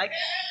pens. I'll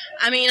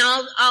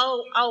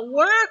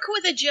work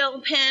with a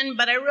gel pen,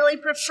 but I really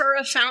prefer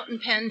a fountain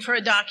pen for a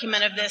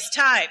document of this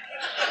type.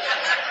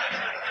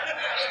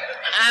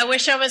 I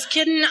wish I was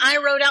kidding. I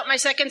wrote out my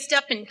second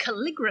step in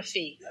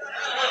calligraphy.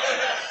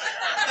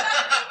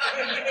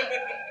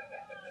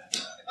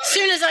 As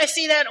soon as I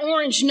see that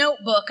orange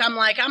notebook, I'm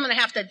like, I'm going to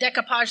have to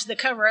decoupage the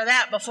cover of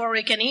that before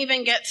we can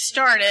even get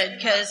started,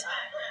 because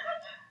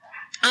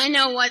I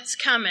know what's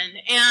coming.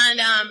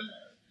 And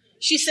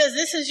she says,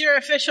 this is your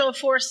official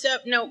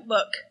 4-step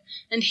notebook,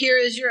 and here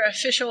is your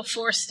official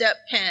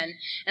 4-step pen.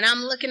 And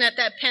I'm looking at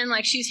that pen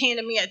like she's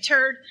handing me a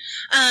turd.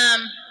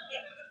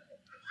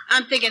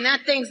 I'm thinking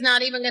that thing's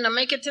not even going to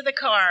make it to the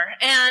car.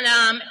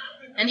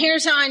 And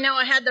here's how I know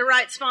I had the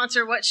right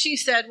sponsor. What she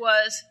said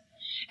was,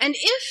 and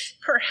if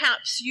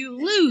perhaps you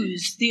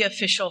lose the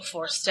official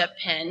 4-step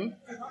pen,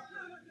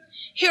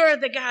 here are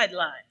the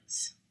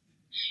guidelines.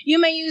 You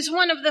may use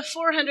one of the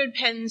 400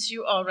 pens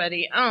you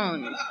already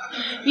own.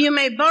 You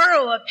may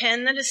borrow a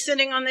pen that is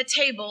sitting on the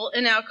table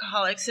in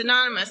Alcoholics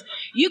Anonymous.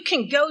 You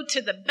can go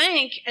to the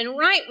bank and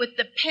write with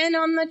the pen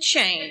on the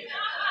chain.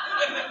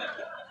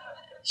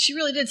 She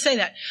really did say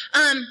that.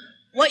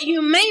 What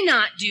you may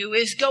not do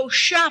is go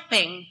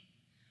shopping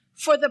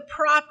for the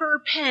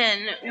proper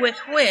pen with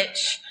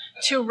which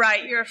to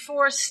write your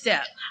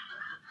 4-step.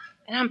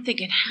 And I'm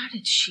thinking, how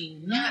did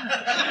she know?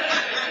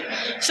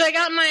 So I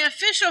got my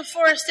official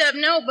 4-step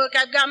notebook.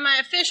 I've got my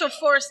official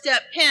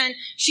 4-step pen.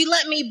 She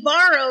let me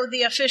borrow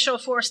the official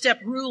 4-step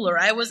ruler.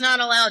 I was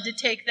not allowed to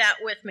take that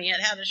with me.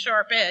 It had a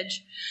sharp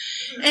edge.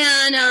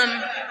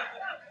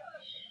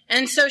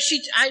 And so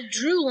I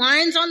drew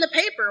lines on the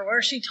paper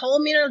where she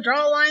told me to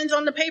draw lines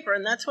on the paper.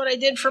 And that's what I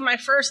did for my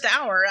first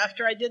hour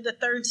after I did the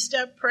 3rd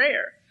step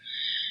prayer.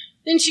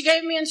 Then she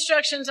gave me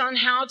instructions on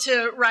how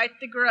to write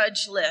the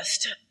grudge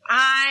list.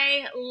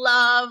 I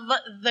love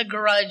the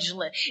Grudge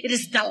list. It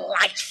is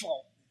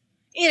delightful.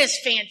 It is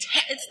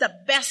fantastic. It's the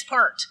best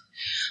part.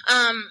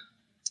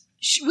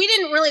 We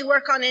didn't really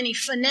work on any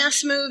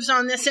finesse moves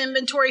on this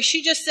inventory.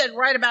 She just said,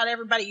 write about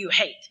everybody you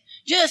hate.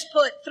 Just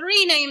put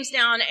 3 names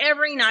down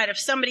every night of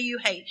somebody you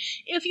hate.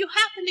 If you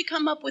happen to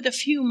come up with a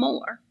few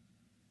more,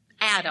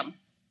 add them.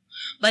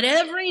 But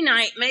every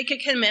night, make a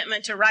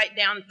commitment to write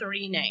down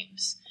 3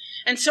 names.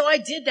 And so I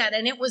did that,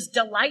 and it was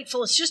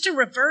delightful. It's just a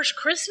reverse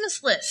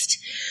Christmas list.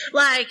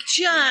 Finally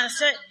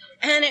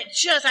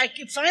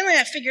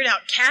I figured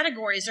out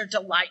categories are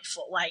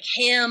delightful, like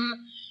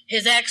him,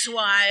 his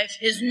ex-wife,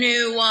 his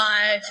new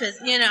wife, his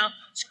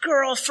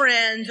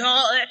girlfriend.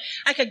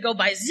 I could go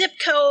by zip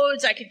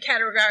codes. I could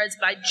categorize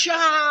by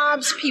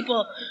jobs,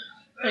 people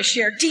I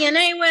share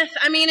DNA with.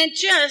 I mean, it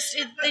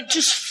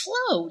just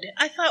flowed.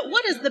 I thought,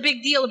 what is the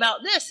big deal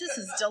about this? This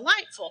is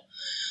delightful.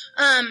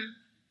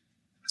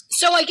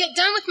 So I get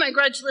done with my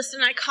grudge list,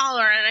 and I call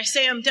her, and I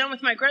say, I'm done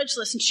with my grudge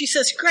list. And she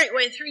says, great,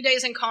 wait 3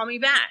 days and call me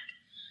back.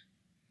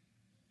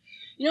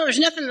 There's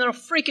nothing that'll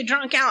freak a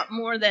drunk out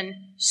more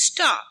than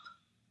stop.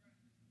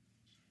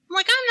 I'm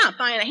like, I'm not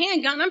buying a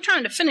handgun. I'm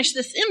trying to finish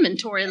this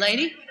inventory,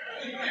 lady.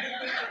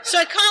 So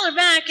I call her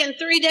back in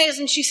 3 days,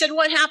 and she said,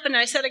 what happened?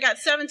 I said, I got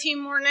 17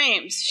 more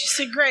names. She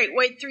said, great,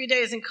 wait 3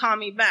 days and call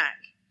me back.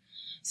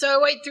 So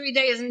I wait 3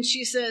 days, and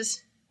she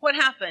says, what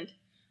happened?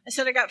 I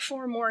said, I got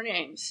 4 more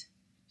names.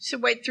 She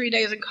said, wait 3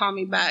 days and call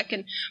me back.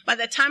 And by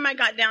the time I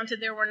got down to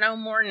there were no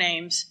more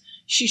names,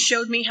 she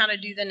showed me how to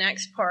do the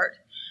next part.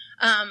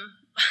 I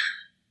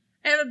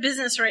have a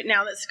business right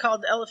now that's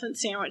called Elephant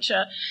Sandwich.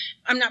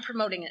 I'm not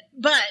promoting it,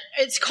 but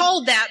it's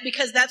called that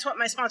because that's what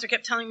my sponsor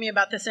kept telling me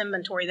about this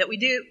inventory that we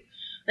do.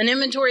 An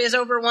inventory is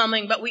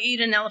overwhelming, but we eat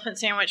an elephant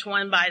sandwich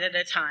 1 bite at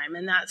a time,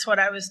 and that's what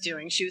I was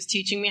doing. She was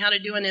teaching me how to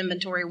do an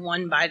inventory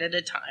 1 bite at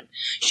a time.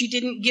 She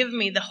didn't give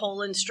me the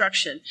whole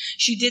instruction.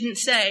 She didn't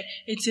say,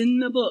 it's in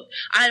the book.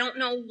 I don't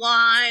know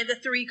why the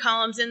 3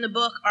 columns in the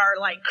book are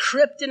like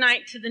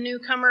kryptonite to the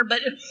newcomer, but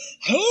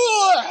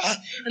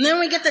and then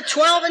we get the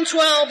 12 and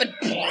 12,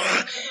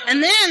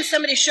 and then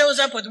somebody shows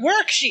up with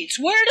worksheets.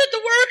 Where did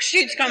the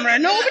worksheets come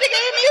from? Nobody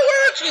gave me a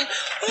worksheet.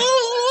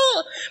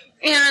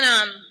 And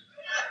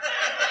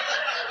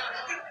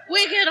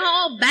we get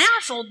all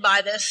baffled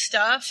by this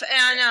stuff.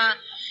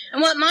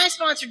 And what my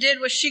sponsor did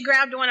was she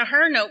grabbed one of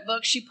her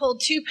notebooks. She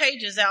pulled 2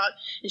 pages out,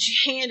 and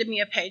she handed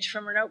me a page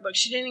from her notebook.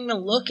 She didn't even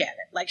look at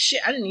it.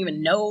 I didn't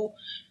even know.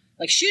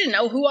 She didn't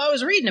know who I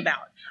was reading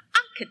about.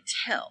 I could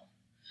tell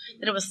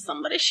that it was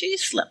somebody she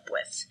slept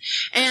with.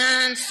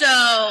 And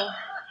so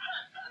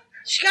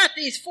she got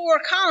these 4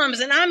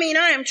 columns, and I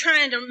am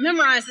trying to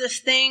memorize this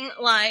thing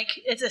like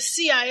it's a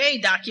CIA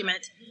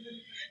document.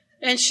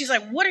 And she's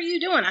like, what are you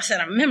doing? I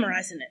said, I'm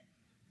memorizing it.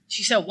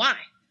 She said, why?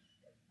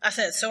 I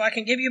said, so I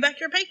can give you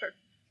back your paper.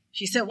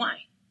 She said,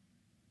 why?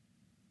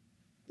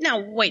 Now,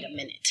 wait a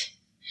minute.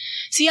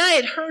 See, I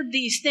had heard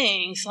these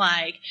things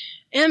like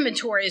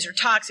inventories are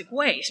toxic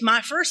waste.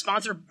 My first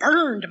sponsor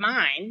burned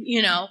mine,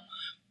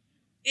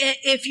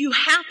 If you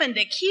happen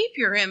to keep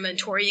your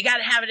inventory, you got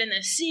to have it in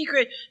the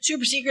secret,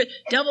 super secret,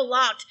 double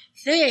locked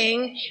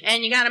thing,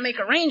 and you got to make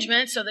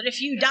arrangements so that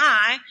if you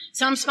die,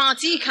 some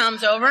sponsee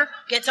comes over,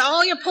 gets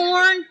all your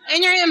porn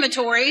and your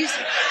inventories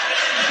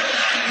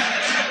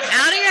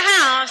out of your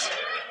house.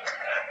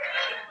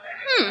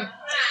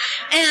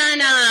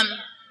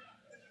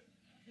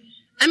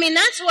 And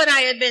that's what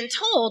I had been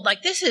told.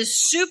 Like, this is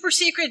super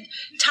secret,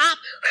 top.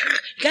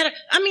 I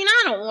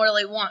don't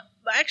really want.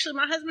 Actually,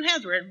 my husband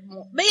has read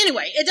more. But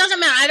anyway, it doesn't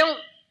matter.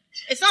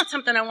 It's not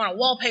something I want to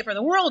wallpaper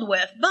the world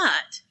with.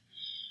 But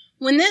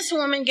when this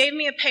woman gave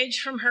me a page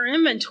from her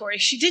inventory,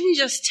 she didn't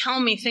just tell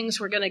me things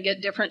were going to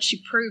get different.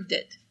 She proved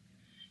it.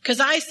 Because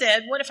I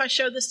said, what if I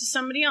show this to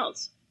somebody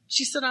else?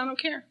 She said, I don't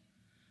care.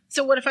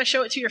 So what if I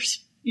show it to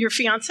your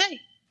fiancé?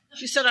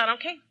 She said, I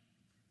don't care.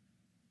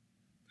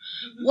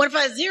 What if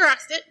I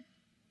Xeroxed it,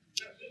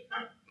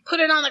 put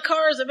it on the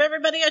cars of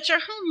everybody at your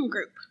home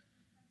group?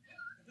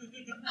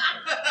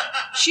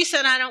 She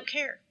said, I don't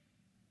care.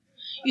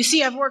 You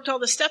see, I've worked all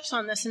the steps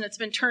on this, and it's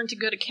been turned to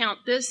good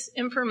account. This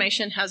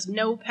information has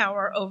no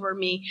power over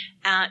me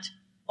at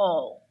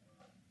all.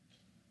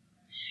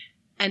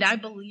 And I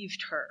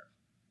believed her.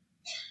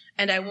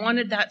 And I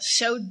wanted that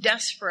so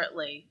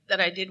desperately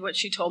that I did what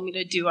she told me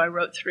to do. I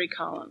wrote 3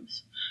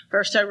 columns.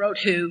 First, I wrote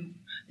who.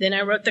 Then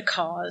I wrote the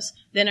cause.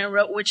 Then I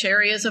wrote which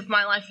areas of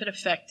my life it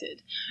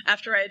affected.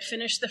 After I had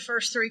finished the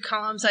first 3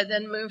 columns, I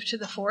then moved to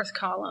the 4th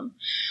column.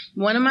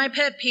 One of my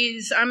pet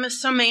peeves, I'm a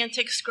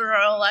semantics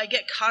girl. I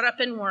get caught up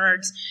in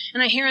words.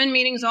 And I hear in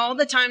meetings all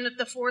the time that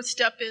the 4th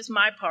step is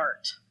my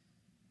part.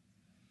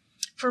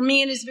 For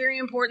me, it is very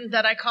important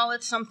that I call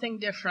it something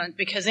different,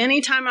 because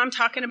anytime I'm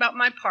talking about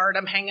my part,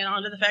 I'm hanging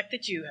on to the fact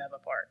that you have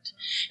a part.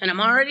 And I'm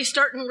already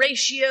starting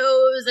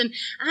ratios, and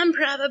I'm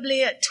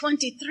probably at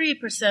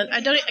 23%.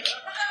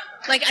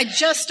 I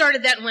just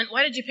started that and went,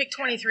 why did you pick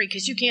 23?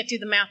 Because you can't do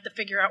the math to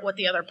figure out what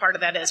the other part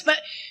of that is. But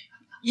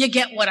you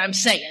get what I'm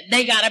saying.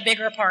 They got a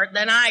bigger part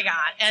than I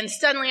got. And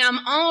suddenly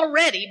I'm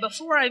already,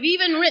 before I've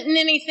even written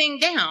anything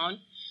down,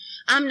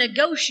 I'm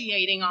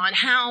negotiating on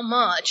how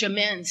much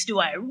amends do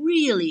I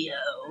really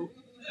owe,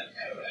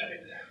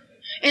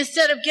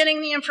 instead of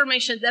getting the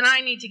information that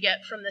I need to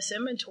get from this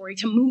inventory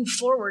to move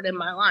forward in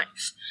my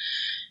life.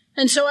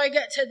 And so I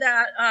get to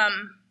that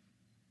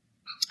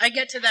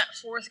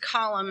fourth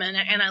column,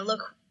 and I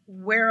look,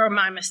 where are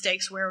my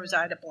mistakes? Where was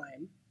I to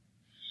blame?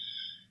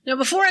 Now,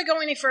 before I go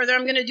any further,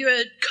 I'm going to do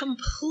a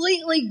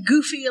completely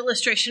goofy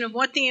illustration of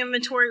what the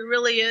inventory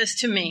really is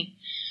to me,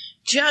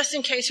 just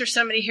in case there's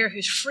somebody here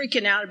who's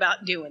freaking out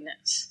about doing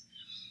this.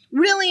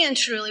 Really and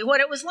truly, what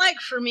it was like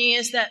for me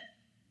is that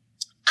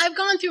I've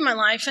gone through my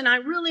life, and I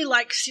really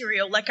like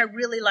cereal. I've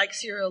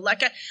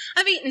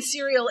eaten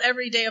cereal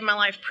every day of my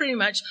life, pretty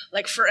much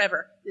like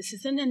forever. This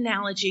is an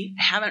analogy.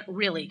 I haven't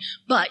really,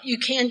 but you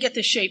can get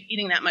the shape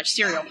eating that much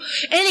cereal.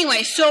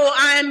 Anyway, so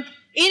I'm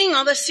eating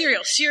all this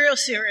cereal.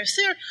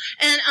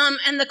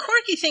 And the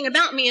quirky thing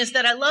about me is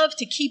that I love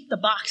to keep the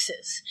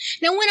boxes.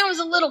 Now, when I was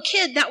a little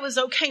kid, that was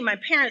okay. My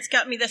parents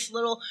got me this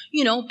little,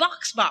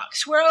 box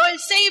where I would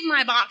save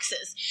my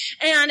boxes.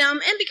 And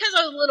because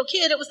I was a little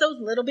kid, it was those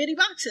little bitty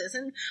boxes.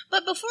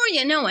 But before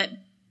you know it,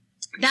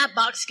 that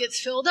box gets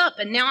filled up,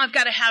 and now I've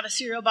got to have a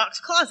cereal box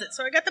closet.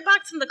 So I got the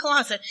box in the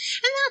closet,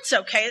 and that's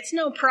okay. It's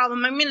no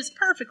problem. I mean, it's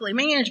perfectly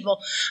manageable.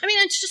 I mean,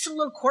 it's just a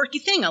little quirky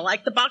thing. I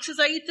like the boxes.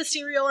 I eat the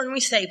cereal, and we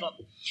save them.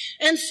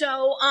 And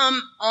so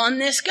on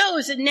this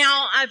goes, and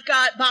now I've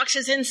got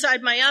boxes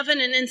inside my oven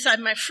and inside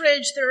my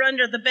fridge. They're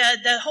under the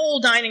bed. The whole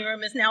dining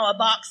room is now a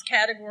box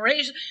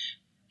categorized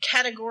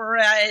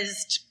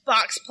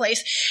box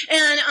place.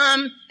 And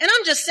I'm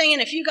just saying,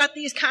 if you got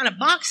these kind of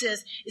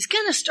boxes, it's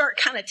going to start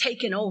kind of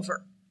taking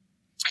over.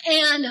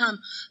 And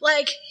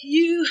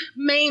you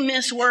may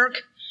miss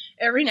work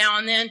every now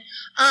and then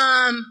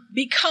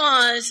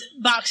because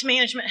box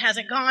management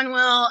hasn't gone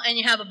well, and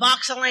you have a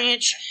box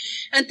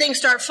avalanche and things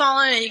start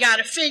falling, and you got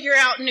to figure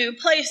out new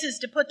places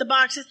to put the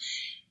boxes.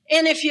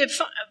 And if you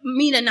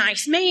meet a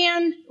nice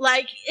man,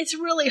 it's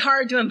really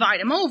hard to invite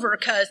him over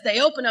because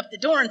they open up the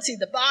door and see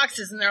the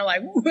boxes, and they're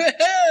like,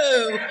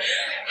 whoa,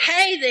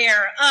 hey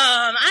there,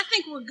 I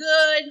think we're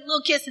good.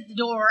 Little kiss at the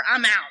door,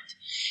 I'm out.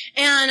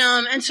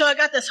 And so I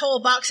got this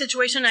whole box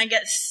situation. I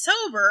get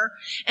sober,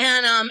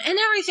 and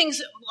everything's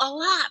a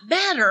lot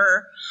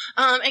better,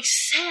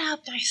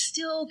 except I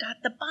still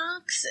got the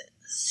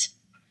boxes.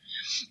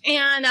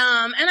 And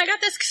I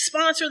got this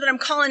sponsor that I'm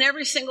calling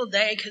every single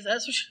day because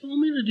that's what she told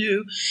me to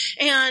do.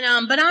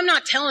 But I'm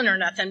not telling her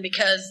nothing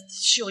because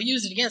she'll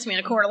use it against me in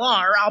a court of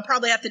law, or I'll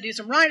probably have to do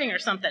some writing or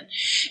something.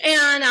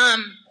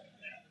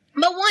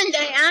 But one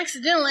day,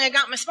 accidentally, I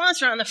got my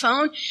sponsor on the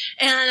phone,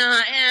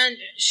 and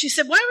she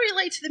said, "Why were you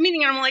late to the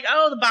meeting?" And I'm like,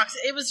 "Oh, the box.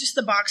 It was just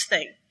the box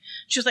thing."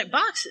 She was like,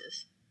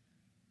 "Boxes?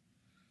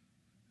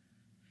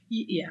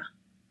 Yeah.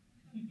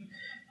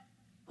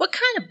 What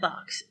kind of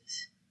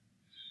boxes?"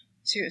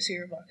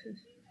 Cereal boxes.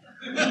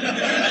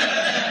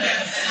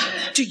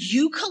 Do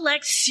you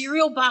collect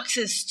cereal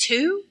boxes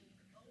too?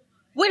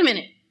 Wait a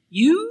minute.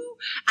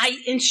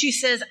 And she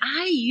says,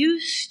 "I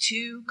used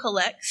to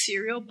collect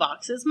cereal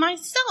boxes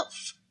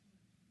myself."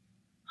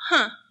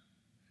 Huh.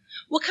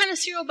 What kind of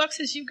cereal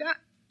boxes you got?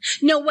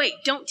 No,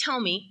 wait, don't tell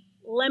me.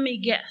 Let me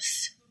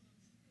guess.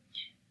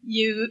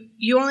 You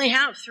only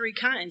have 3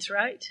 kinds,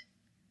 right?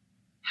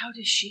 How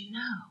does she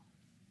know?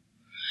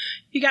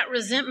 You got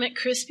Resentment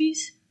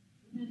Krispies?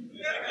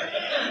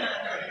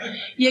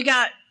 You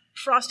got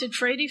Frosted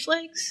Freddy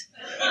Flakes?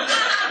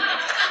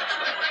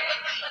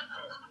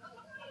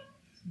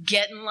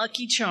 Getting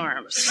Lucky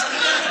Charms.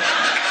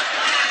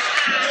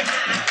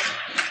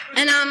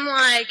 And I'm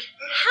like,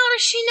 how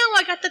does she know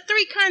I got the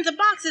 3 kinds of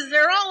boxes?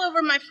 They're all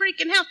over my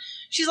freaking house.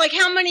 She's like,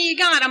 how many you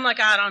got? I'm like,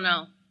 I don't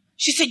know.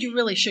 She said, you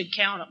really should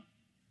count them.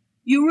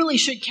 You really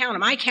should count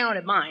them. I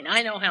counted mine.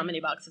 I know how many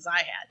boxes I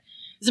had.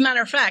 As a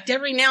matter of fact,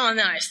 every now and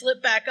then I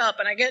slip back up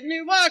and I get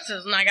new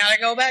boxes and I got to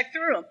go back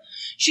through them.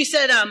 She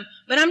said,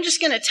 but I'm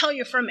just going to tell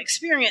you from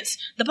experience,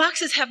 the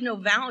boxes have no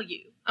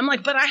value. I'm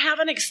like, but I have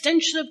an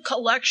extensive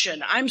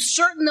collection. I'm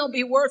certain they'll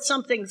be worth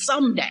something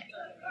someday.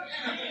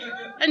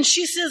 And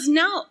she says,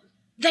 no,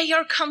 they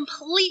are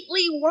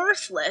completely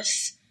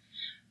worthless,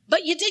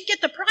 but you did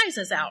get the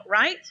prizes out,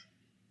 right?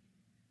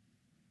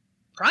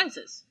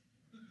 Prizes?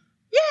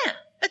 Yeah,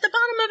 at the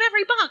bottom of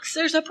every box,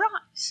 there's a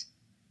prize.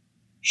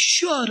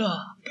 Shut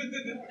up.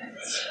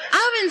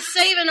 I've been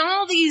saving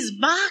all these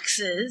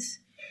boxes.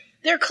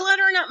 They're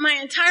cluttering up my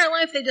entire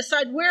life. They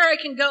decide where I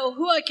can go,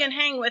 who I can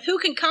hang with, who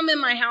can come in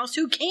my house,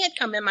 who can't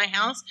come in my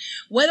house,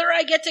 whether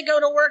I get to go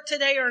to work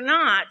today or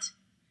not.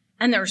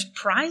 And there's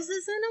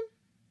prizes in them?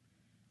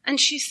 And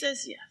she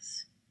says,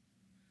 yes.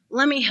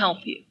 Let me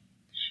help you.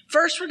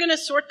 First, we're going to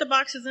sort the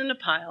boxes into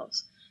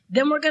piles.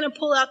 Then we're going to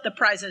pull out the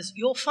prizes.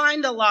 You'll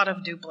find a lot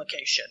of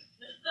duplication.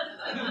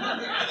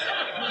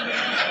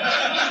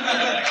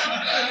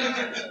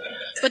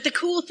 But the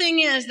cool thing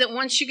is that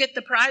once you get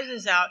the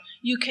prizes out,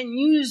 you can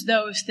use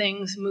those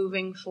things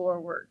moving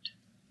forward.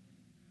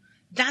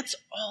 That's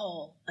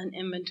all an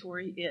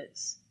inventory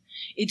is.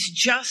 It's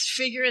just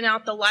figuring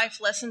out the life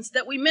lessons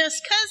that we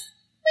missed because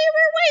we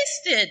were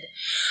wasted.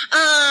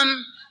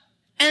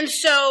 And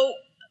so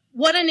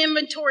What an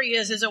inventory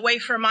is a way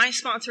for my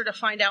sponsor to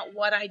find out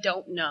what I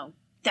don't know.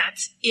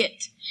 That's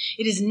it.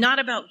 It is not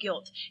about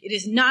guilt. It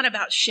is not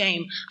about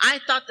shame. I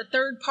thought the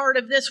third part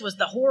of this was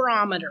the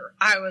horometer.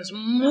 I was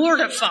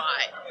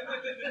mortified.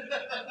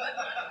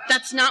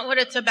 That's not what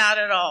it's about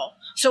at all.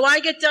 So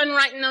I get done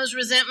writing those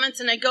resentments,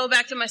 and I go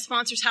back to my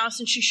sponsor's house,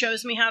 and she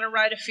shows me how to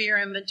write a fear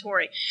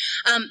inventory.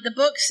 The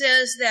book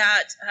says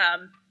that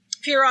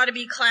fear ought to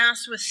be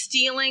classed with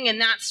stealing,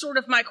 and that's sort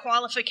of my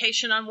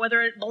qualification on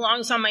whether it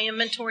belongs on my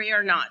inventory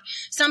or not.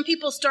 Some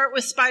people start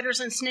with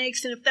spiders and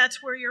snakes, and if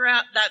that's where you're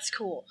at, that's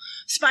cool.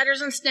 Spiders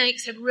and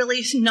snakes have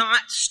really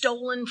not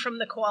stolen from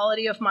the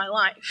quality of my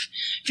life.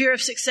 Fear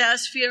of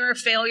success, fear of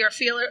failure,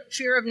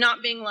 fear of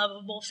not being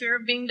lovable, fear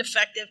of being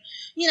defective.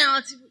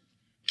 It's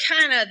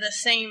kind of the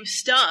same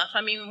stuff. I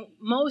mean,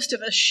 most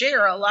of us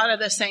share a lot of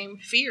the same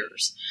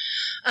fears.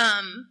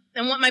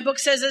 And what my book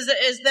says is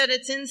that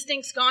its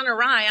instincts gone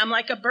awry. I'm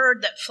like a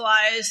bird that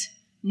flies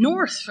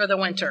north for the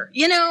winter.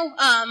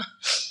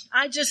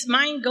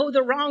 Mine go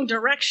the wrong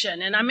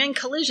direction, and I'm in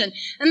collision.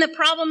 And the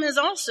problem is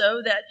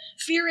also that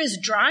fear is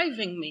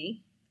driving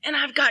me, and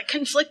I've got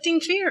conflicting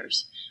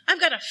fears.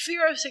 I've got a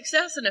fear of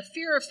success and a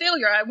fear of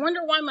failure. I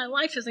wonder why my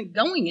life isn't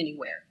going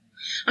anywhere.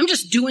 I'm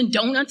just doing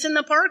donuts in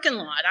the parking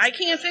lot. I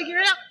can't figure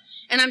it out.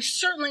 And I'm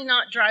certainly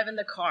not driving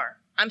the car.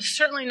 I'm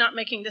certainly not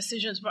making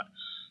decisions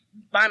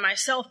by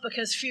myself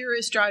because fear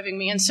is driving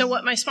me. And so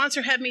what my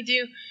sponsor had me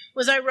do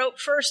was I wrote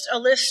first a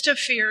list of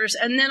fears,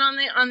 and then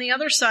on the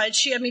other side,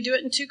 she had me do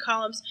it in 2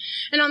 columns.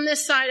 And on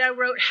this side, I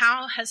wrote,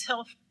 how has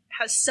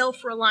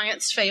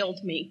self-reliance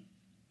failed me?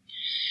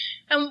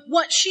 And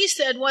what she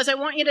said was, I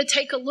want you to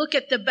take a look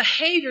at the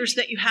behaviors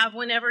that you have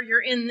whenever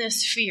you're in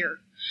this fear.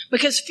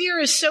 Because fear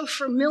is so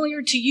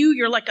familiar to you,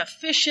 you're like a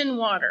fish in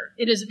water.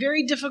 It is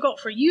very difficult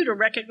for you to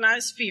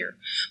recognize fear.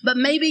 But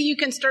maybe you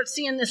can start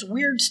seeing this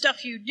weird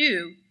stuff you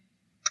do,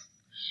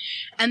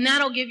 and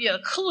that'll give you a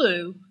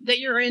clue that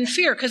you're in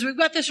fear. Because we've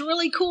got this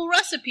really cool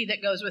recipe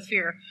that goes with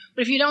fear.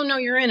 But if you don't know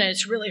you're in it,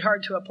 it's really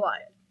hard to apply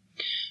it.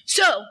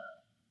 So,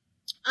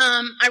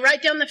 I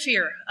write down the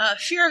fear.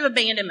 Fear of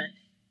abandonment.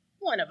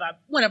 One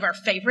of our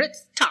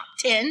favorites, top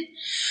 10.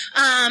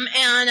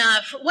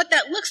 What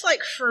that looks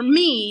like for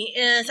me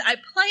is I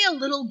play a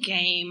little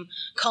game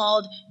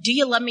called Do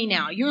You Love Me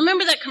Now? You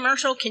remember that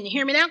commercial? Can you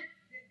hear me now?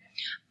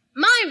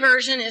 My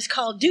version is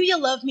called Do You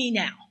Love Me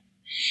Now?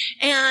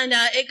 And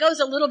it goes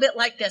a little bit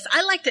like this.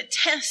 I like to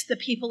test the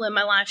people in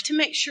my life to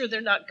make sure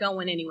they're not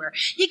going anywhere.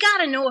 You got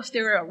to know if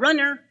they're a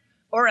runner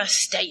or a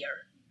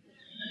stayer.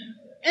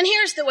 And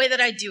here's the way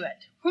that I do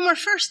it. When we're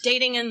first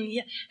dating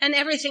and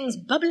everything's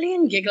bubbly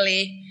and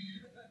giggly,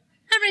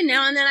 every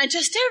now and then I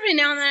just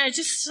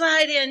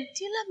slide in,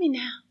 do you love me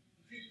now?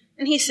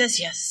 And he says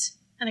yes.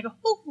 And I go,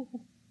 ooh.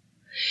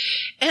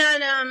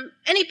 And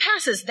he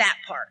passes that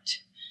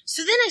part.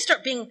 So then I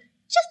start being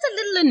just a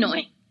little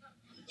annoying.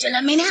 Do you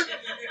love me now?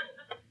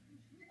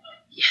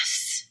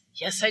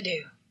 Yes, I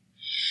do.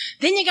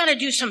 Then you got to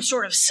do some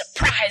sort of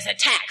surprise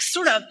attack,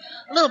 sort of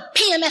a little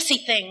PMS-y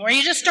thing where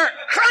you just start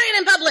crying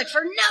in public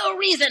for no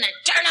reason and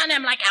turn on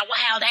him like a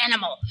wild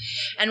animal.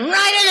 And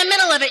right in the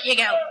middle of it, you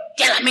go,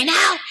 do you love me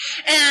now?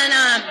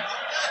 And,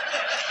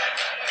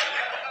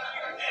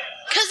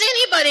 because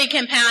anybody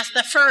can pass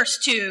the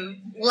first 2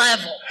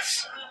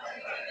 levels.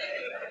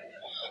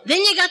 Then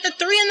you got the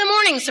 3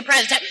 a.m.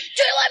 surprise attack.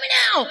 Do you love me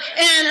now?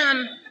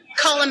 And,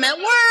 call him at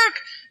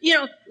work,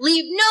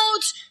 leave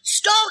notes,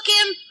 stalk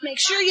him, make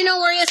sure you know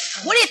where he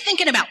is. What are you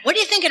thinking about? Do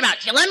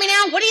you let me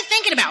know? What are you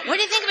thinking about?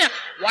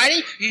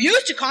 You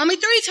used to call me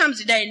 3 times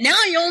a day.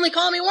 Now you only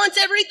call me once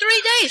every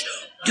 3 days.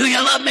 Do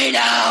you love me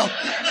now?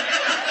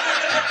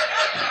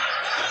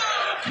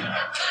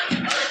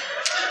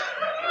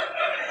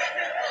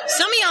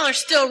 Some of y'all are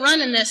still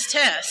running this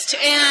test.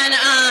 And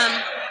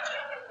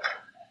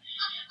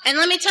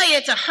let me tell you,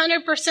 it's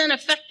 100%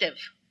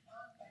 effective.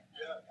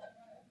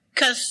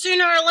 Because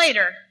sooner or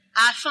later,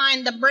 I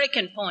find the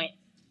breaking point.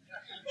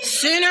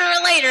 Sooner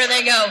or later,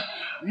 they go,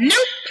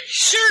 nope,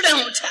 sure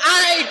don't.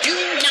 I do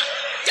not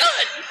do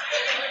it.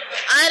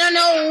 I don't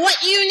know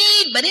what you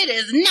need, but it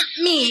is not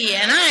me,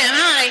 and I am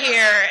out of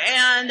here.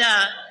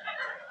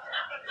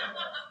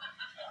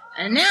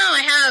 And now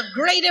I have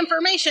great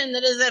information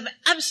that is of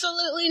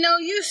absolutely no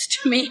use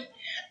to me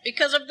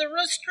because of the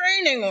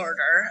restraining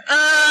order.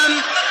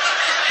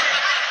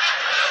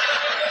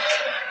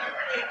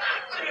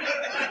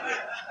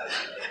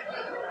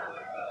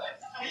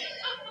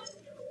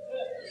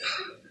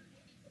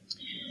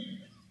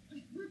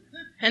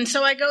 And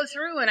so I go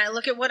through and I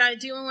look at what I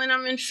do when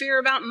I'm in fear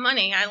about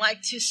money. I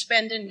like to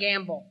spend and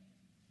gamble.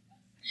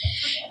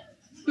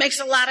 Makes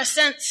a lot of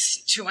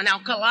sense to an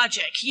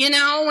alkalogic.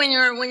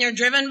 When you're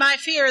driven by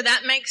fear,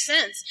 that makes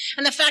sense.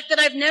 And the fact that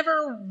I've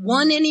never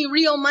won any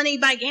real money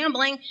by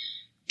gambling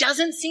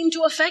doesn't seem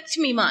to affect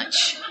me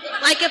much.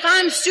 Like if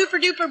I'm super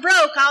duper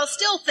broke, I'll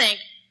still think,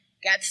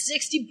 got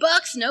 $60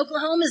 and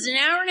Oklahoma's an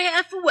hour and a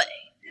half away.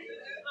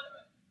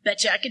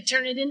 Betcha I could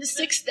turn it into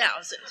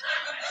 6,000.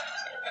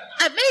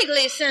 I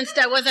vaguely sensed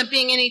I wasn't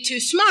being any too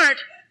smart,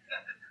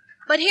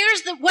 but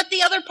here's what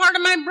the other part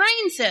of my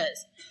brain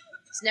says.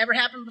 It's never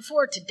happened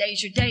before.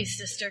 Today's your day,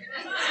 sister.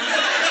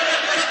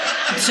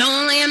 It's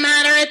only a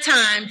matter of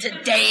time.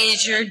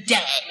 Today's your day.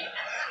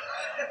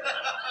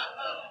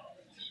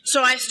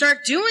 So I start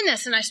doing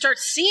this, and I start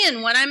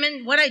seeing what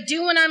I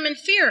do when I'm in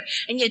fear.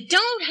 And you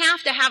don't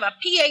have to have a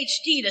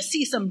PhD to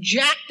see some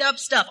jacked up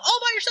stuff all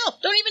by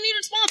yourself. Don't even need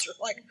a sponsor.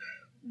 Like,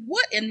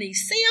 what in the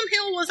Sam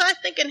Hill was I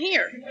thinking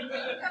here?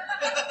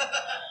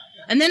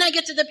 And then I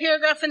get to the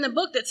paragraph in the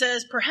book that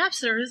says, perhaps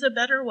there is a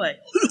better way.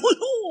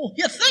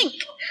 You think.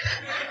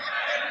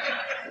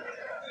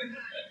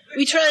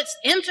 We trust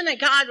infinite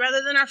God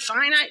rather than our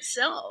finite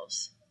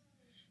selves.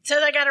 It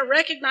says I got to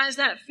recognize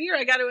that fear.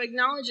 I got to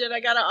acknowledge it. I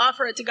got to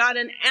offer it to God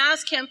and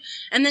ask him,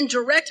 and then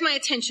direct my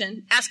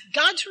attention, ask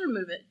God to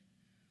remove it.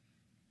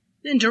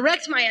 Then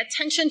direct my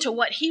attention to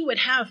what he would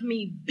have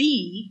me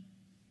be.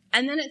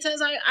 And then it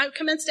says I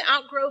commence to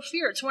outgrow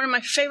fear. It's one of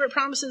my favorite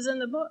promises in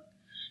the book.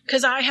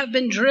 Because I have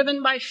been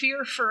driven by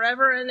fear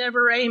forever and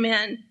ever,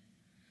 amen.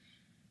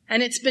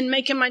 And it's been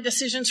making my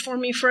decisions for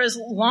me for as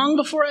long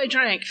before I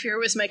drank. Fear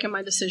was making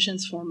my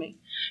decisions for me.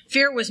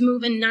 Fear was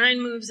moving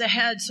 9 moves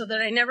ahead so that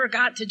I never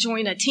got to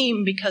join a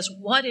team, because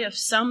what if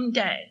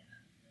someday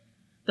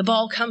the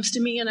ball comes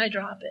to me and I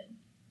drop it?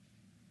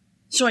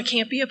 So I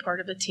can't be a part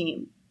of a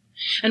team.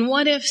 And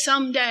what if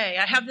someday,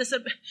 I have this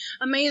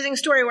amazing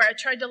story where I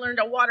tried to learn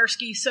to water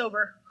ski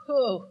sober.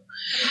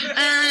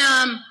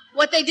 And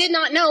what they did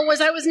not know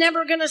was I was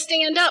never going to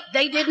stand up.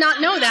 They did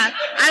not know that.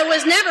 I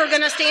was never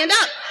going to stand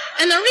up.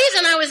 And the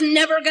reason I was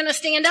never going to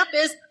stand up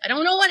is I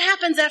don't know what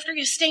happens after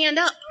you stand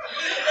up.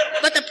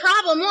 But the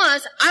problem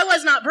was I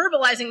was not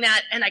verbalizing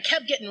that, and I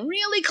kept getting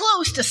really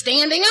close to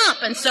standing up.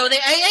 And so the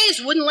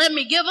AAs wouldn't let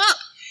me give up.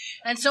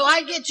 And so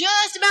I'd get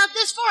just about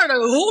this far, and I'd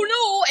go, oh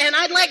no, and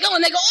I'd let go,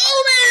 and they'd go,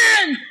 oh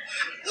man,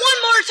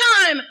 one more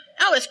time.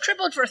 I was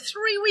crippled for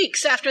 3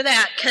 weeks after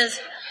that,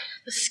 because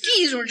the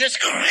skis were just,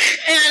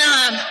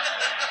 and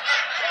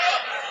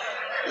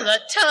it was a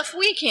tough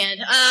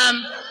weekend.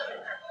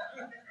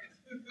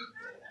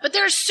 But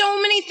there are so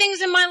many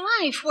things in my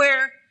life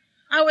where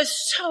I was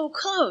so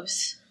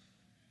close,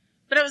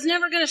 but I was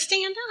never going to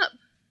stand up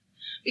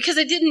because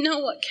I didn't know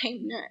what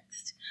came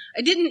next.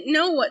 I didn't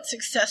know what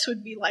success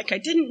would be like. I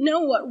didn't know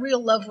what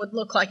real love would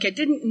look like. I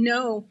didn't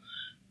know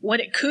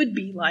what it could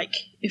be like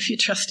if you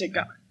trusted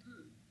God.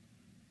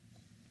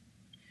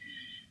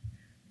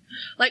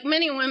 Like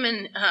many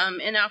women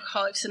in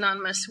Alcoholics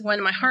Anonymous,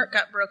 when my heart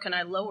got broken,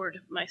 I lowered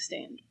my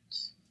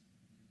standards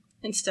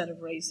instead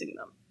of raising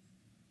them.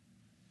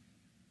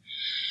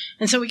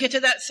 And so we get to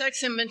that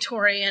sex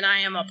inventory, and I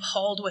am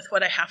appalled with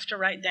what I have to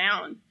write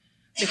down.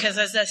 Because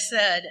as I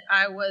said,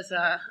 I was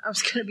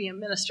going to be a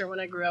minister when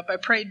I grew up. I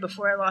prayed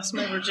before I lost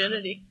my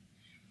virginity.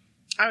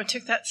 I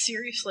took that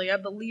seriously. I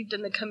believed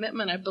in the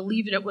commitment. I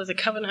believed it was a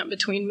covenant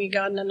between me,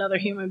 God, and another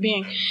human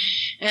being.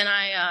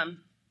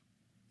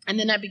 And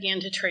then I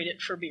began to trade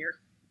it for beer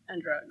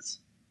and drugs.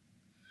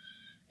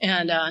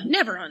 And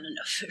never on an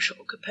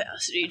official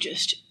capacity,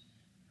 just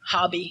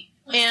hobby.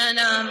 And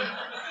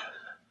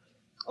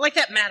like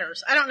that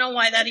matters. I don't know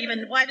why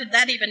did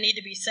that even need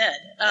to be said?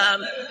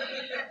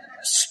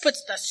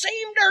 Puts the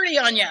same dirty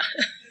on you.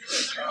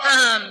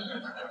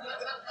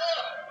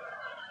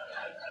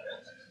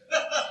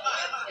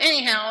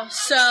 Anyhow,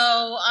 so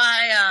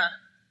I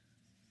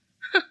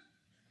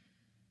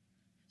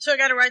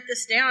got to write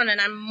this down,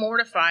 and I'm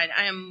mortified.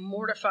 I am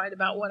mortified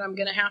about what I'm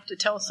going to have to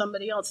tell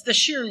somebody else. The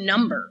sheer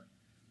number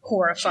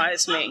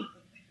horrifies me,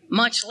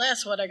 much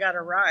less what I got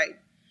to write.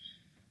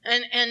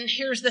 And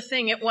here's the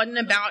thing. It wasn't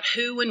about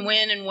who and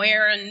when and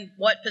where and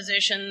what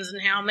positions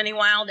and how many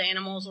wild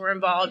animals were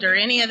involved or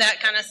any of that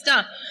kind of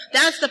stuff.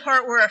 That's the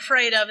part we're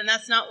afraid of, and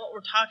that's not what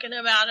we're talking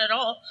about at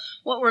all.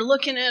 What we're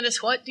looking at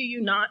is, what do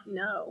you not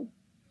know?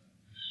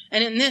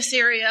 And in this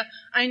area,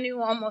 I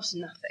knew almost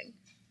nothing.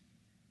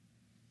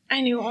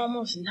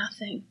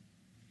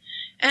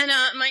 And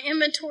my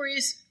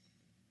inventories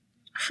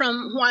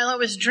from while I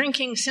was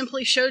drinking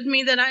simply showed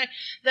me that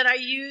I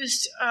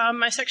used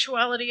my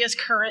sexuality as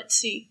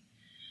currency.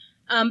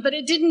 But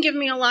it didn't give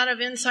me a lot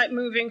of insight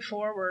moving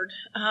forward.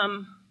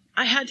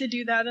 I had to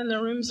do that in the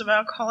rooms of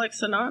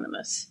Alcoholics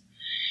Anonymous.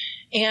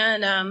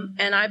 And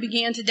I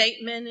began to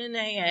date men in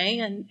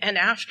AA, and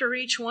after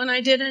each one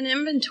I did an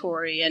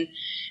inventory.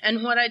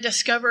 And what I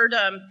discovered,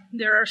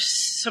 there are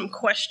some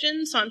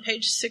questions on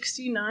page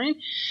 69,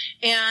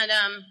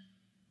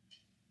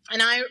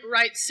 and I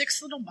write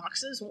 6 little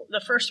boxes. The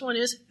first one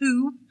is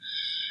who.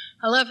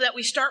 I love that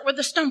we start with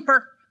the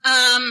stumper.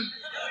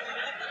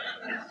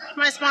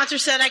 My sponsor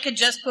said I could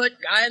just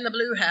put guy in the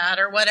blue hat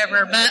or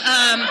whatever, but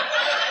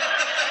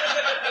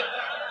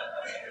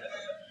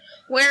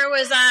where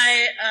was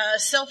I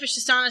selfish,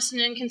 dishonest,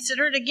 and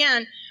inconsiderate?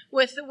 Again,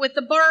 with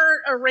the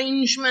bar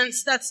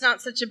arrangements, that's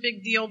not such a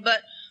big deal,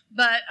 but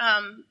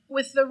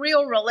with the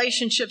real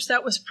relationships,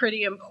 that was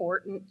pretty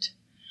important.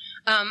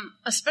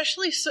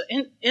 Especially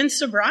in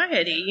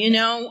sobriety,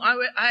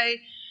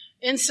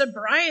 in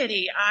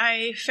sobriety,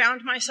 I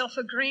found myself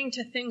agreeing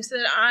to things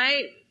that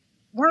I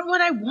weren't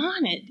what I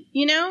wanted,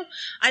 you know?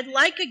 I'd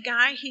like a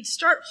guy, he'd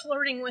start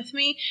flirting with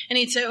me, and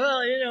he'd say,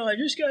 well, you know, I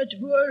just got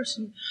divorced,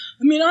 and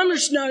I'm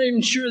just not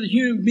even sure that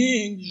human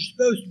beings are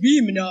supposed to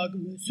be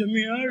monogamous.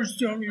 I just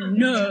don't even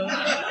know.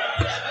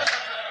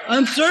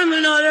 I'm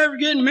certainly not ever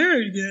getting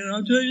married again,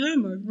 I'll tell you that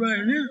much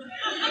right here.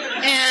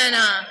 And,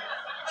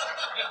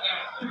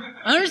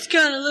 I'm just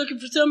kind of looking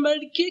for somebody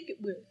to kick it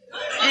with.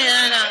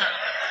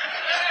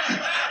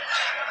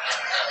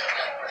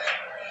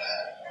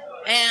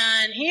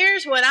 And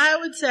here's what I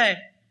would say.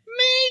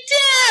 Me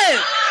too!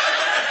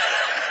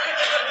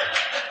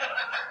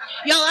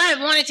 Y'all, I have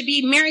wanted to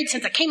be married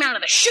since I came out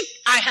of the chute.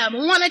 I have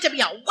wanted to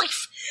be a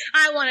wife.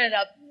 I wanted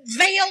a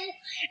veil.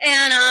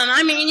 And,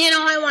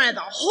 I wanted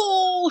the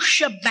whole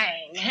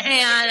shebang.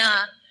 And,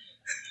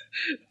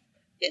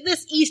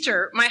 this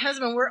Easter, my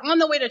husband, we're on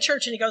the way to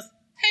church, and he goes,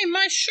 hey,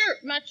 my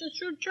shirt matches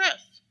your dress.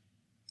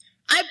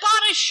 I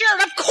bought a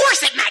shirt. Of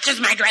course it matches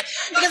my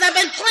dress, because I've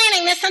been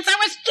planning this since I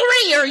was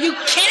 3. Are you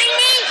kidding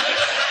me?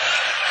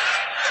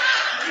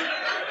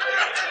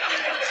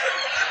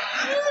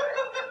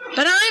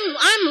 But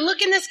I'm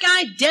looking this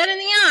guy dead in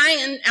the eye,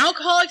 and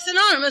Alcoholics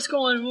Anonymous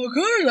going, well, of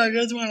course I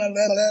just want to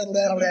blah.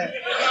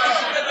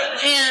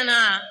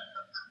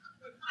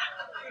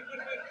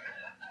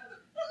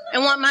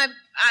 And what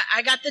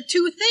I got the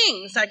two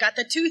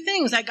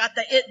things.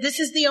 This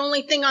is the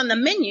only thing on the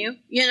menu,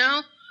 you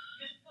know.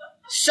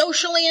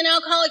 Socially in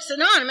Alcoholics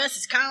Anonymous,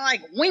 it's kind of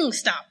like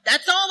Wingstop.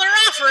 That's all they're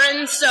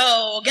offering,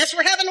 so guess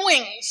we're having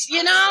wings,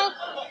 you know?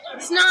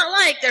 It's not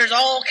like there's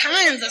all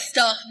kinds of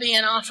stuff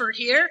being offered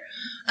here.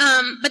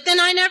 But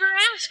then I never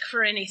ask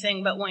for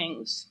anything but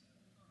wings.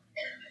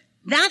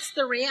 That's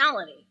the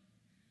reality.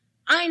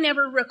 I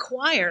never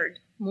required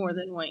more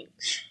than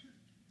wings.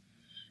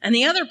 And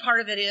the other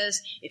part of it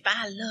is, if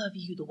I love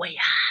you the way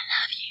I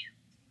love you,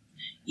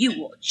 you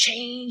will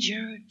change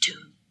your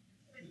tune.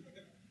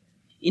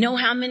 You know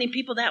how many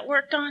people that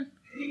worked on?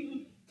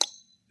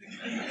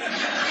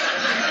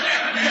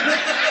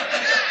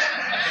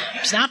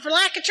 It's not for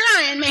lack of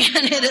trying,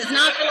 man. It is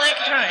not for lack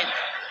of trying.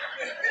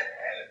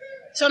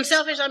 So I'm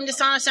selfish, I'm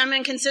dishonest, I'm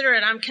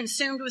inconsiderate, I'm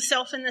consumed with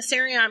self in this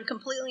area, I'm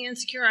completely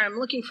insecure, I'm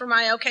looking for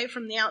my okay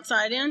from the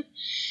outside in,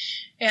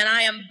 and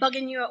I am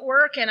bugging you at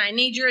work, and I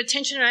need your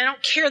attention, and I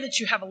don't care that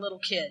you have a little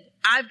kid.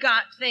 I've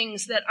got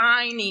things that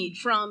I need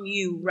from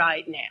you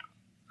right now.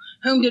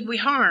 Whom did we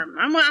harm?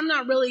 I'm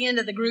not really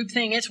into the group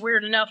thing. It's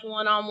weird enough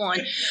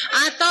one-on-one.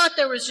 I thought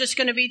there was just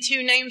going to be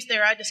 2 names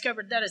there. I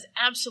discovered that is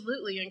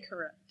absolutely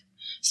incorrect.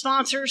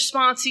 Sponsors,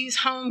 sponsees,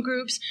 home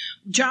groups,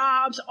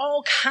 jobs,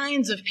 all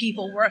kinds of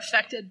people were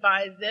affected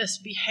by this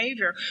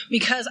behavior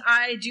because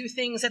I do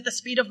things at the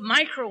speed of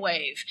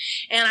microwave.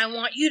 And I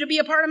want you to be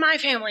a part of my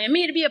family and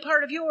me to be a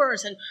part of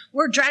yours. And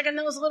we're dragging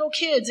those little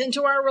kids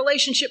into our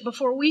relationship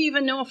before we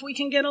even know if we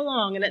can get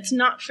along. And it's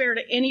not fair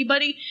to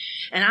anybody.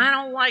 And I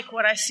don't like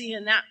what I see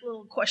in that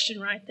little question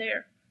right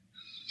there.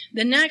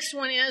 The next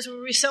one is,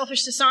 were we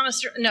selfish,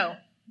 dishonest? No.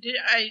 Did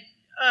I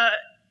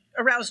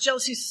arouse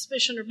jealousy,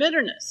 suspicion, or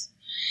bitterness?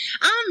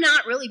 I'm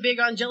not really big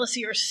on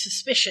jealousy or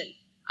suspicion.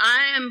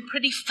 I am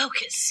pretty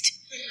focused.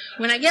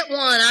 When I get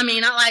one,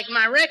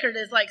 my record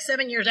is like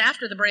 7 years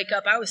after the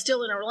breakup, I was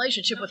still in a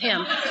relationship with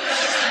him.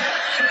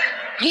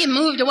 He had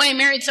moved away,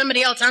 married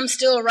somebody else. I'm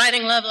still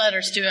writing love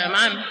letters to him.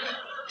 I'm a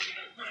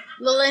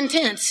little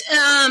intense.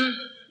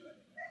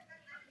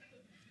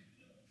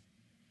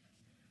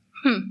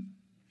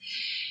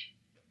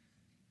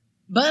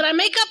 But I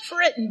make up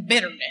for it in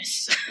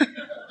bitterness.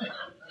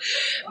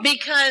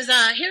 Because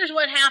here's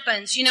what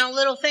happens.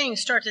 Little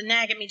things start to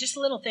nag at me. Just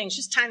little things,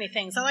 just tiny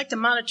things. I like to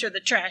monitor the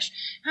trash.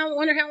 I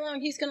wonder how long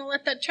he's going to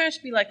let that trash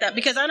be like that.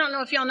 Because I don't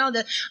know if y'all know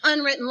the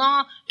unwritten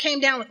law came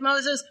down with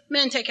Moses.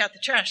 Men take out the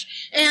trash.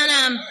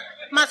 And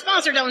my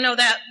sponsor don't know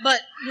that,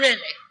 but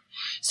really.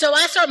 So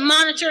I start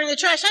monitoring the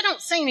trash. I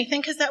don't say anything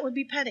because that would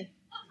be petty.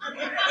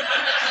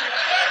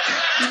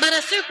 But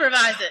I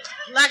supervise it.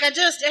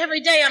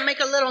 Every day I make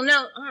a little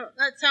note. Oh,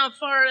 that's how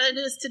far it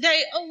is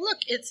today. Oh, look,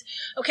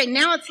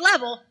 now it's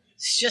level.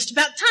 It's just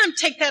about time to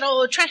take that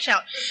old trash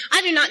out.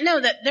 I do not know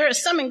that there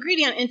is some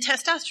ingredient in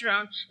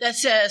testosterone that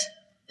says,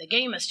 the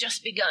game has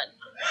just begun.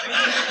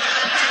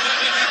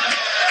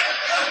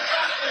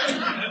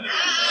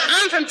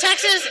 I'm from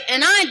Texas,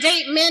 and I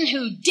date men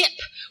who dip,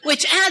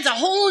 which adds a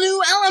whole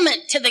new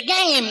element to the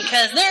game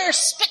because there's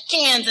spit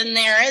cans in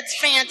there. It's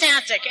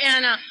fantastic.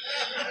 And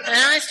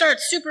I start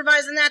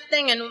supervising that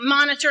thing and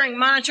monitoring,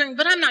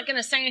 but I'm not going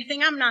to say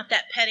anything. I'm not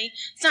that petty.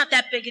 It's not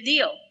that big a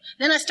deal.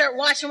 Then I start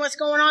watching what's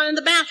going on in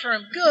the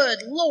bathroom.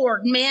 Good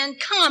Lord, man,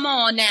 come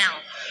on now.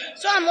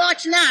 So I'm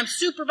watching that. I'm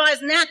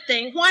supervising that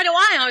thing. Why do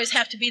I always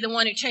have to be the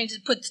one who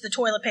puts the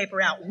toilet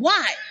paper out?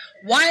 Why?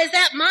 Why is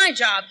that my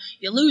job?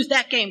 You lose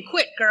that game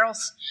quick,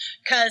 girls,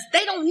 because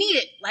they don't need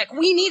it like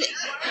we need it.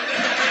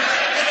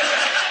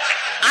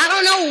 I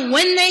don't know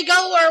when they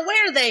go or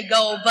where they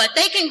go, but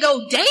they can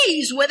go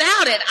days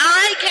without it.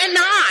 I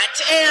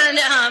cannot. And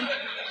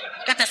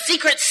got the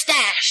secret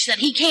stash that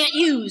he can't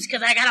use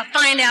because I got to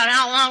find out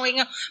how long we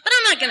can go. But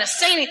I'm not going to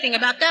say anything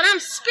about that. I'm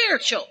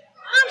spiritual.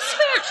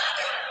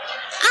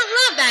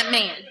 I love that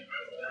man.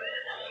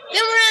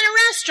 Then we're at a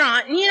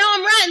restaurant, and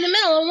I'm right in the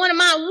middle of one of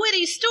my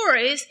witty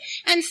stories,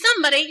 and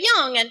somebody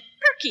young and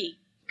perky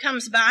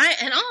comes by,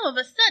 and all of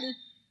a sudden,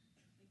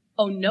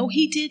 oh, no,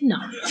 he did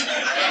not.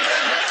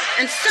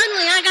 And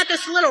suddenly I got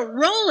this little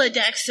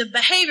Rolodex of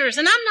behaviors,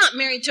 and I'm not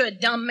married to a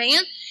dumb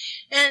man.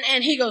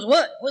 And he goes,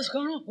 what? What's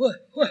going on? What?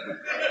 What's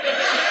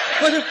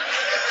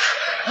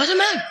the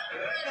matter?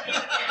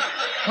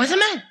 What's the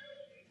matter?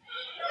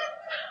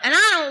 And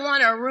I don't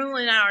want to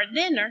ruin our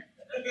dinner.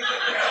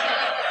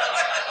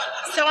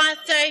 So I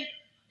say,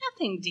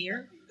 nothing,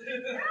 dear.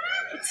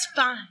 It's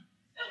fine.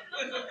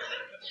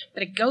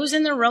 But it goes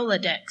in the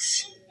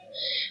Rolodex.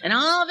 And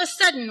all of a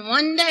sudden,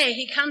 one day,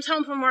 he comes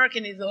home from work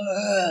and he's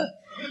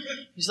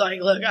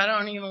like, look, I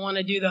don't even want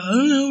to do I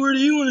don't know where do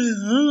you want to,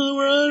 I don't know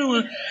where I don't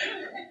want to.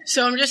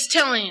 So I'm just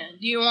telling you,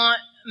 do you want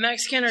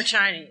Mexican or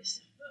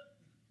Chinese?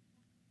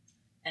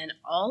 And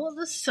all of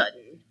a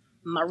sudden,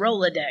 my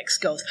Rolodex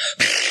goes,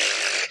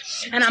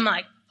 and I'm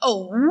like,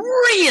 oh,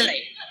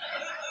 really?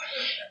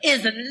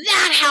 Is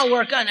that how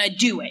we're going to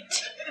do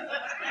it?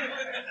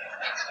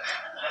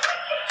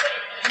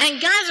 And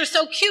guys are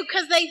so cute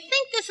because they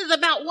think this is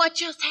about what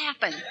just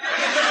happened.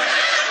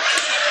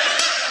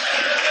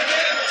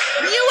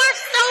 You are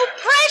so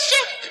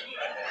precious.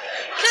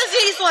 Because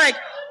he's like,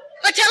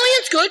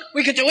 Italian's good.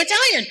 We could do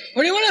Italian.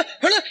 What do you want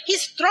to?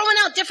 He's throwing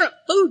out different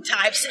food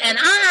types, and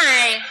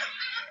I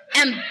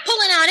am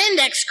pulling out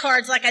index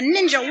cards like a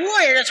ninja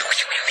warrior.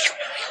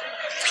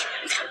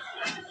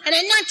 And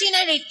in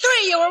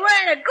 1983, you were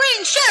wearing a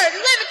green shirt,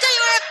 and let me tell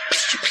you what.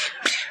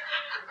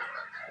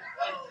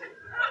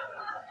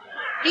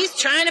 He's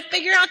trying to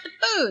figure out the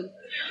food.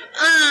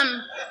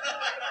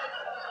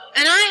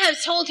 And I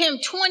have told him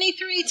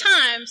 23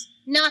 times,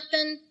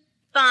 nothing,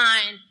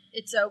 fine,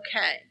 it's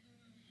okay.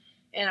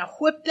 And I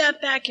whip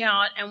that back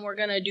out, and we're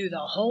going to do the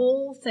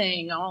whole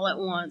thing all at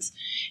once.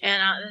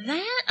 And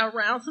that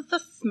arouses a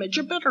smidge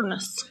of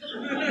bitterness.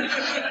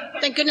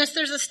 Thank goodness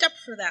there's a step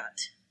for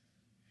that.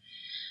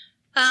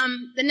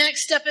 The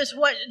next step is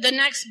the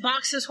next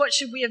box is what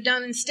should we have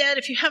done instead?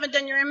 If you haven't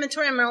done your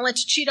inventory, I'm going to let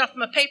you cheat off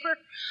my paper.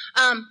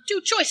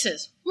 2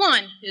 choices.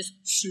 One is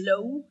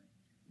slow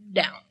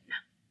down.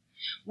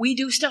 We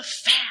do stuff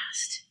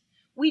fast.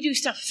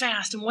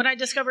 And what I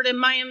discovered in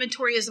my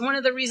inventory is one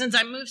of the reasons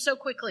I move so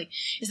quickly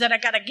is that I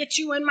got to get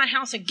you in my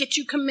house and get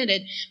you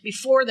committed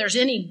before there's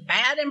any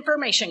bad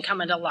information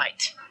coming to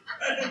light.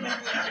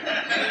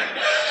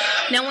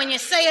 Now, when you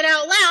say it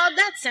out loud,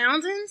 that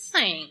sounds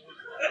insane.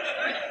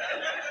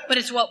 But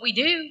it's what we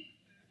do.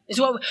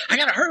 I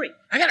gotta hurry.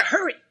 I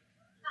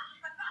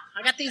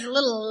got these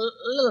little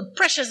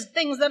precious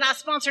things that I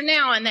sponsor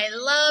now, and they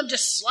love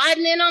just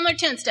sliding in on their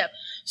 10-step.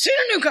 See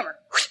a newcomer.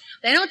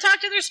 They don't talk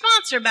to their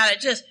sponsor about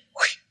it, just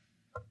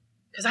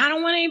because I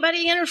don't want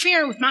anybody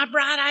interfering with my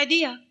bright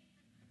idea.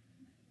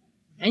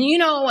 And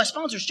a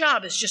sponsor's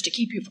job is just to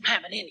keep you from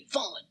having any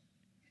fun.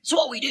 That's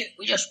what we do.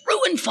 We just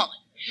ruin fun.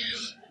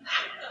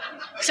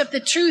 Except the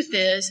truth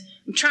is,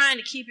 I'm trying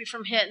to keep you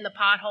from hitting the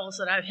potholes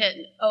that I've hit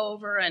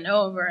over and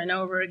over and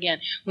over again.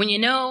 When you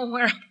know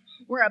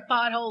where a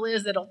pothole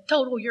is that'll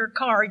total your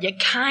car, you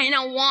kind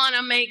of want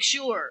to make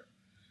sure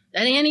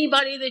that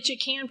anybody that you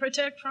can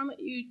protect from it,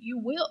 you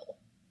will.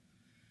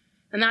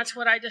 And that's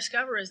what I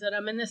discover is that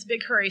I'm in this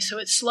big hurry, so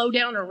it's slow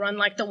down or run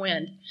like the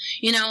wind.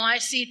 I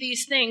see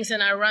these things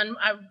and I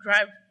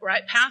drive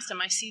right past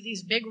them. I see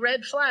these big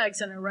red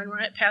flags and I run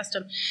right past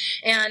them.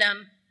 And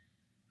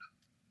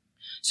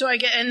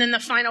and then the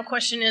final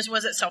question is,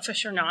 was it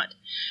selfish or not?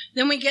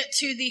 Then we get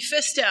to the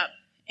 5th step.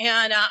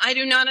 And I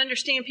do not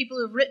understand people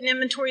who have written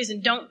inventories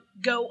and don't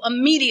go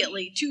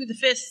immediately to the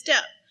 5th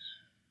step.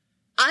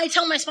 I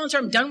tell my sponsor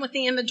I'm done with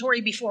the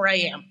inventory before I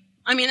am.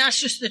 I mean, that's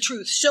just the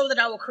truth, so that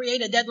I will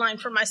create a deadline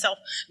for myself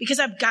because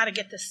I've got to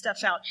get this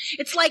stuff out.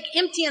 It's like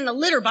emptying the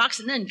litter box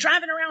and then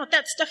driving around with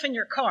that stuff in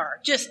your car.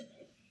 Just,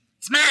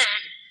 it's mine.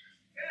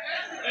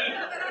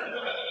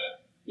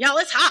 Y'all,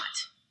 it's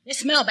hot. It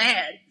smells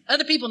bad.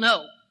 Other people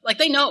know. Like,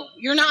 they know.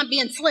 You're not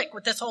being slick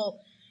with this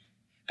whole,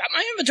 got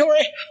my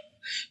inventory.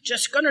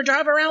 Just going to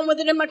drive around with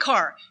it in my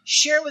car.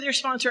 Share it with your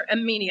sponsor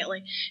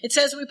immediately. It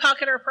says we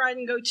pocket our pride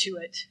and go to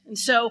it. And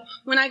so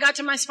when I got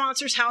to my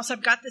sponsor's house,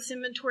 I've got this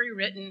inventory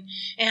written,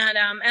 and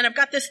I've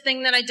got this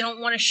thing that I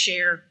don't want to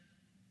share.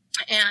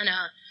 And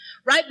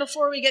right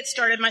before we get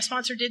started, my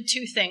sponsor did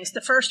 2 things.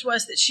 The first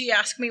was that she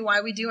asked me why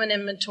we do an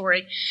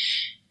inventory,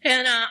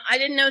 and I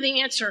didn't know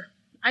the answer.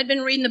 I'd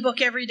been reading the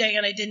book every day,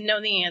 and I didn't know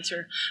the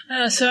answer.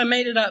 So I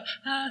made it up.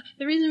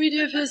 The reason we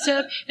do a 5th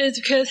step is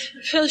because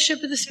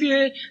fellowship of the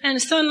Spirit and the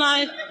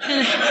sunlight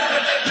and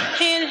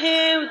hand in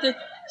hand with the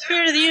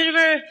Spirit of the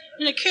universe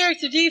and the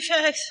character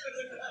defects.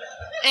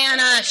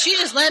 And she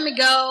just let me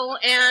go,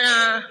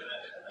 and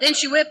then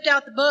she whipped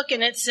out the book,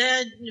 and it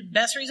said,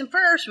 best reason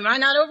first, we might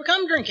not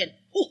overcome drinking.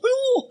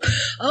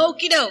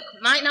 Okie doke,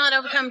 might not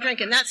overcome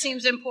drinking. That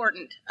seems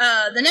important.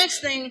 The next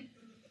thing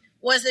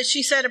was that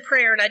she said a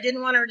prayer, and I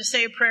didn't want her to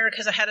say a prayer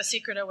because I had a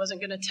secret I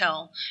wasn't going to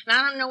tell. And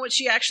I don't know what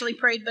she actually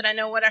prayed, but I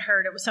know what I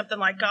heard. It was something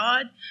like,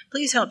 God,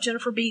 please help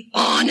Jennifer be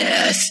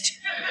honest.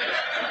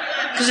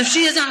 Because if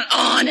she is not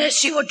honest,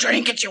 she will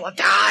drink and she will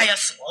die a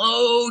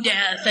slow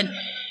death. And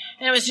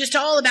it was just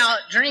all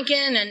about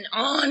drinking and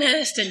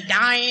honest and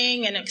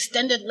dying and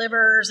extended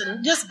livers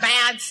and just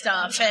bad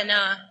stuff. And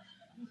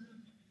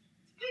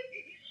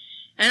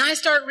I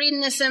start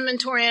reading this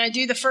inventory, and I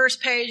do the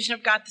first page, and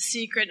I've got the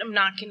secret I'm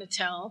not going to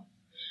tell.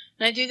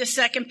 And I do the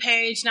second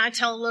page, and I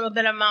tell a little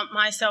bit about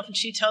myself, and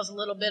she tells a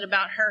little bit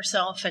about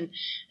herself, and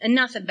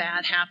nothing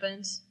bad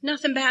happens.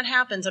 Nothing bad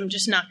happens. I'm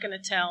just not going to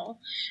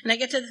tell. And I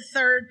get to the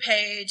third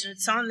page, and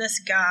it's on this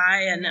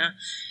guy, and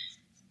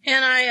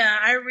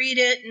I read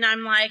it, and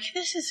I'm like,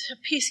 this is a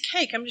piece of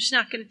cake. I'm just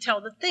not going to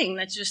tell the thing.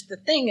 That's just, the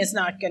thing is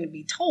not going to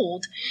be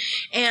told.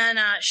 And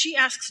she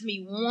asks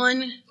me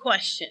one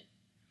question.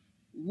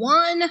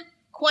 One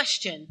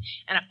question,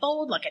 and I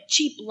fold like a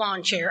cheap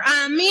lawn chair.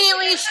 I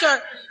immediately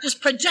start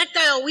just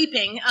projectile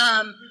weeping.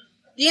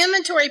 The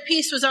inventory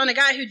piece was on a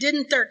guy who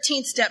didn't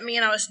 13th step me,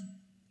 and I was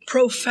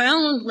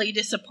profoundly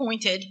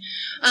disappointed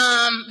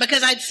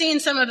because I'd seen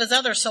some of his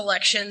other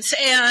selections.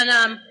 And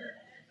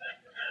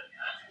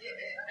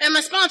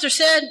my sponsor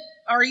said,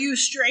 "Are you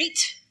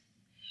straight?"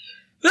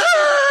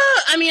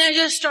 I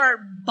just start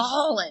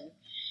bawling.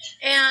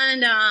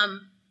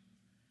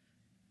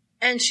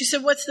 And she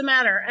said, "What's the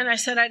matter?" And I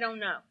said, "I don't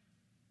know."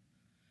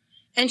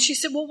 And she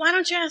said, "Well, why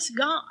don't you ask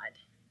God?"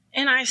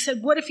 And I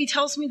said, "What if he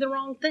tells me the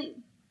wrong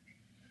thing?"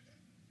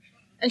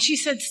 And she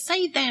said,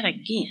 "Say that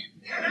again."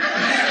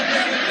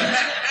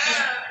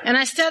 And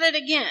I said it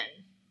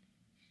again.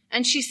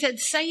 And she said,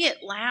 "Say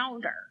it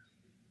louder."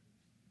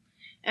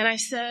 And I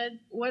said,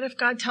 "What if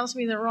God tells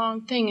me the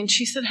wrong thing?" And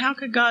she said, "How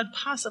could God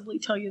possibly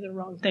tell you the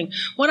wrong thing?"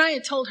 What I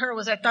had told her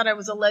was I thought I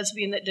was a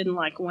lesbian that didn't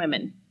like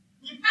women.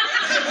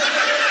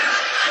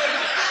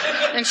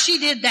 And she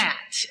did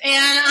that.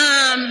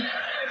 And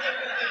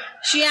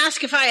she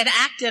asked if I had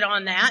acted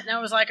on that. And I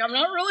was like, "I'm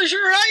not really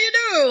sure how you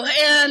do."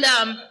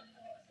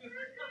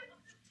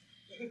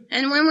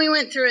 And when we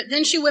went through it,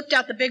 then she whipped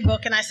out the big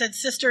book, and I said,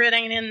 "Sister, it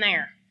ain't in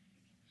there."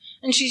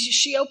 And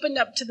she opened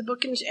up to the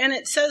book, and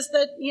it says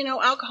that,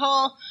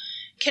 alcohol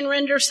can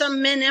render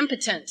some men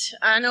impotent.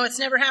 I know it's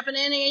never happened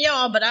to any of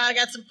y'all, but I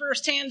got some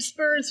firsthand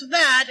experience with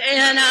that.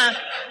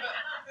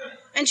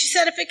 And she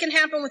said, if it can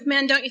happen with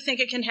men, don't you think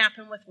it can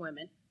happen with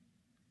women?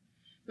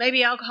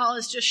 Maybe alcohol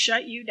has just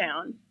shut you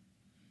down.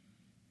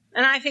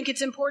 And I think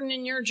it's important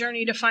in your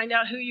journey to find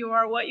out who you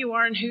are, what you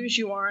are, and whose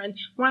you are. And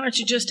why don't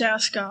you just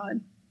ask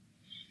God?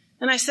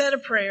 And I said a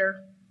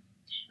prayer,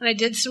 and I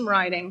did some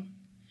writing,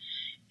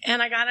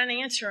 and I got an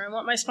answer. And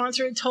what my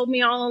sponsor had told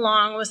me all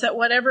along was that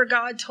whatever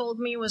God told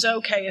me was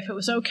okay. If it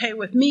was okay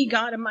with me,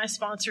 God, and my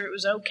sponsor, it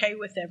was okay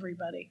with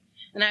everybody.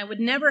 And I would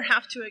never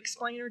have to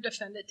explain or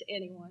defend it to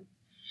anyone.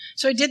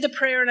 So I did the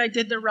prayer, and I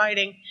did the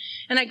writing,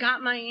 and I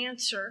got my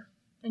answer.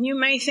 And you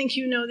may think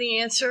you know the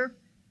answer,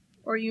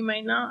 or you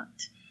may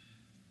not.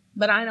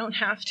 But I don't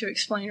have to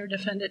explain or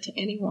defend it to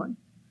anyone,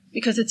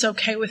 because it's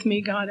okay with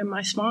me, God, and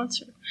my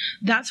sponsor.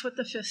 That's what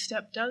the fifth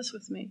step does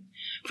with me.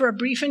 For a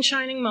brief and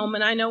shining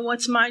moment, I know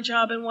what's my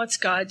job and what's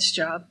God's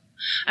job.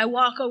 I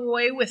walk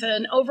away with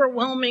an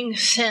overwhelming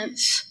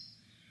sense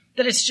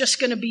that it's just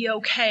going to be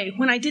okay,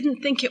 when I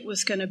didn't think it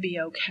was going to be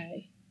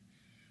okay.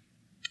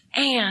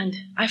 And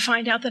I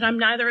find out that I'm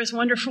neither as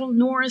wonderful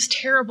nor as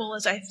terrible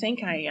as I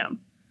think I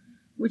am,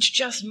 which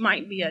just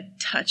might be a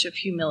touch of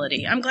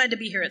humility. I'm glad to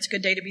be here. It's a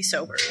good day to be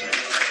sober.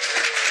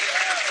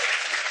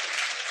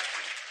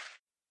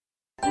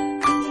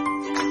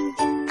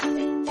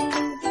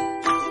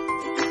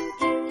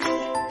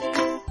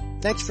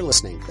 Thanks for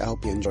listening. I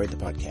hope you enjoyed the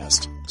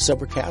podcast.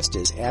 Sobercast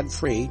is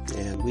ad-free,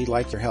 and we'd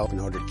like your help in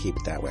order to keep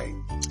it that way.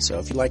 So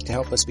if you'd like to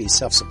help us be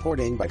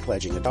self-supporting by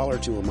pledging $1 or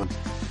 $2 a month,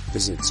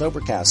 visit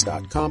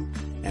Sobercast.com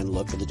and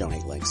look for the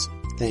donate links.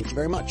 Thank you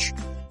very much.